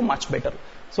you can do much better.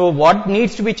 So what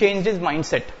needs to be changed is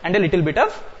mindset and a little bit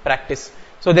of practice.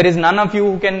 So there is none of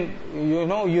you who can,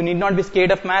 you need not be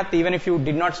scared of math even if you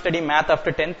did not study math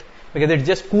after 10th, because it's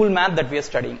just cool math that we are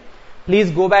studying.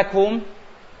 Please go back home,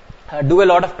 do a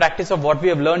lot of practice of what we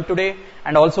have learned today,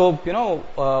 and also,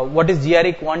 what is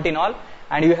GRE Quant in all,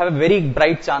 and you have a very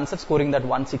bright chance of scoring that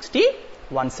 160,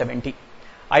 170.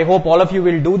 I hope all of you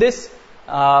will do this.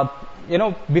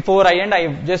 Before I end,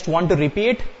 I just want to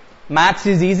repeat, maths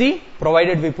is easy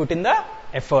provided we put in the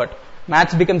effort.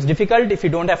 Maths becomes difficult if you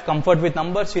don't have comfort with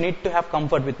numbers. You need to have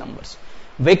comfort with numbers.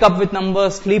 Wake up with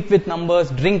numbers, sleep with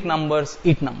numbers, drink numbers,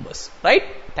 eat numbers. Right?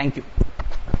 Thank you.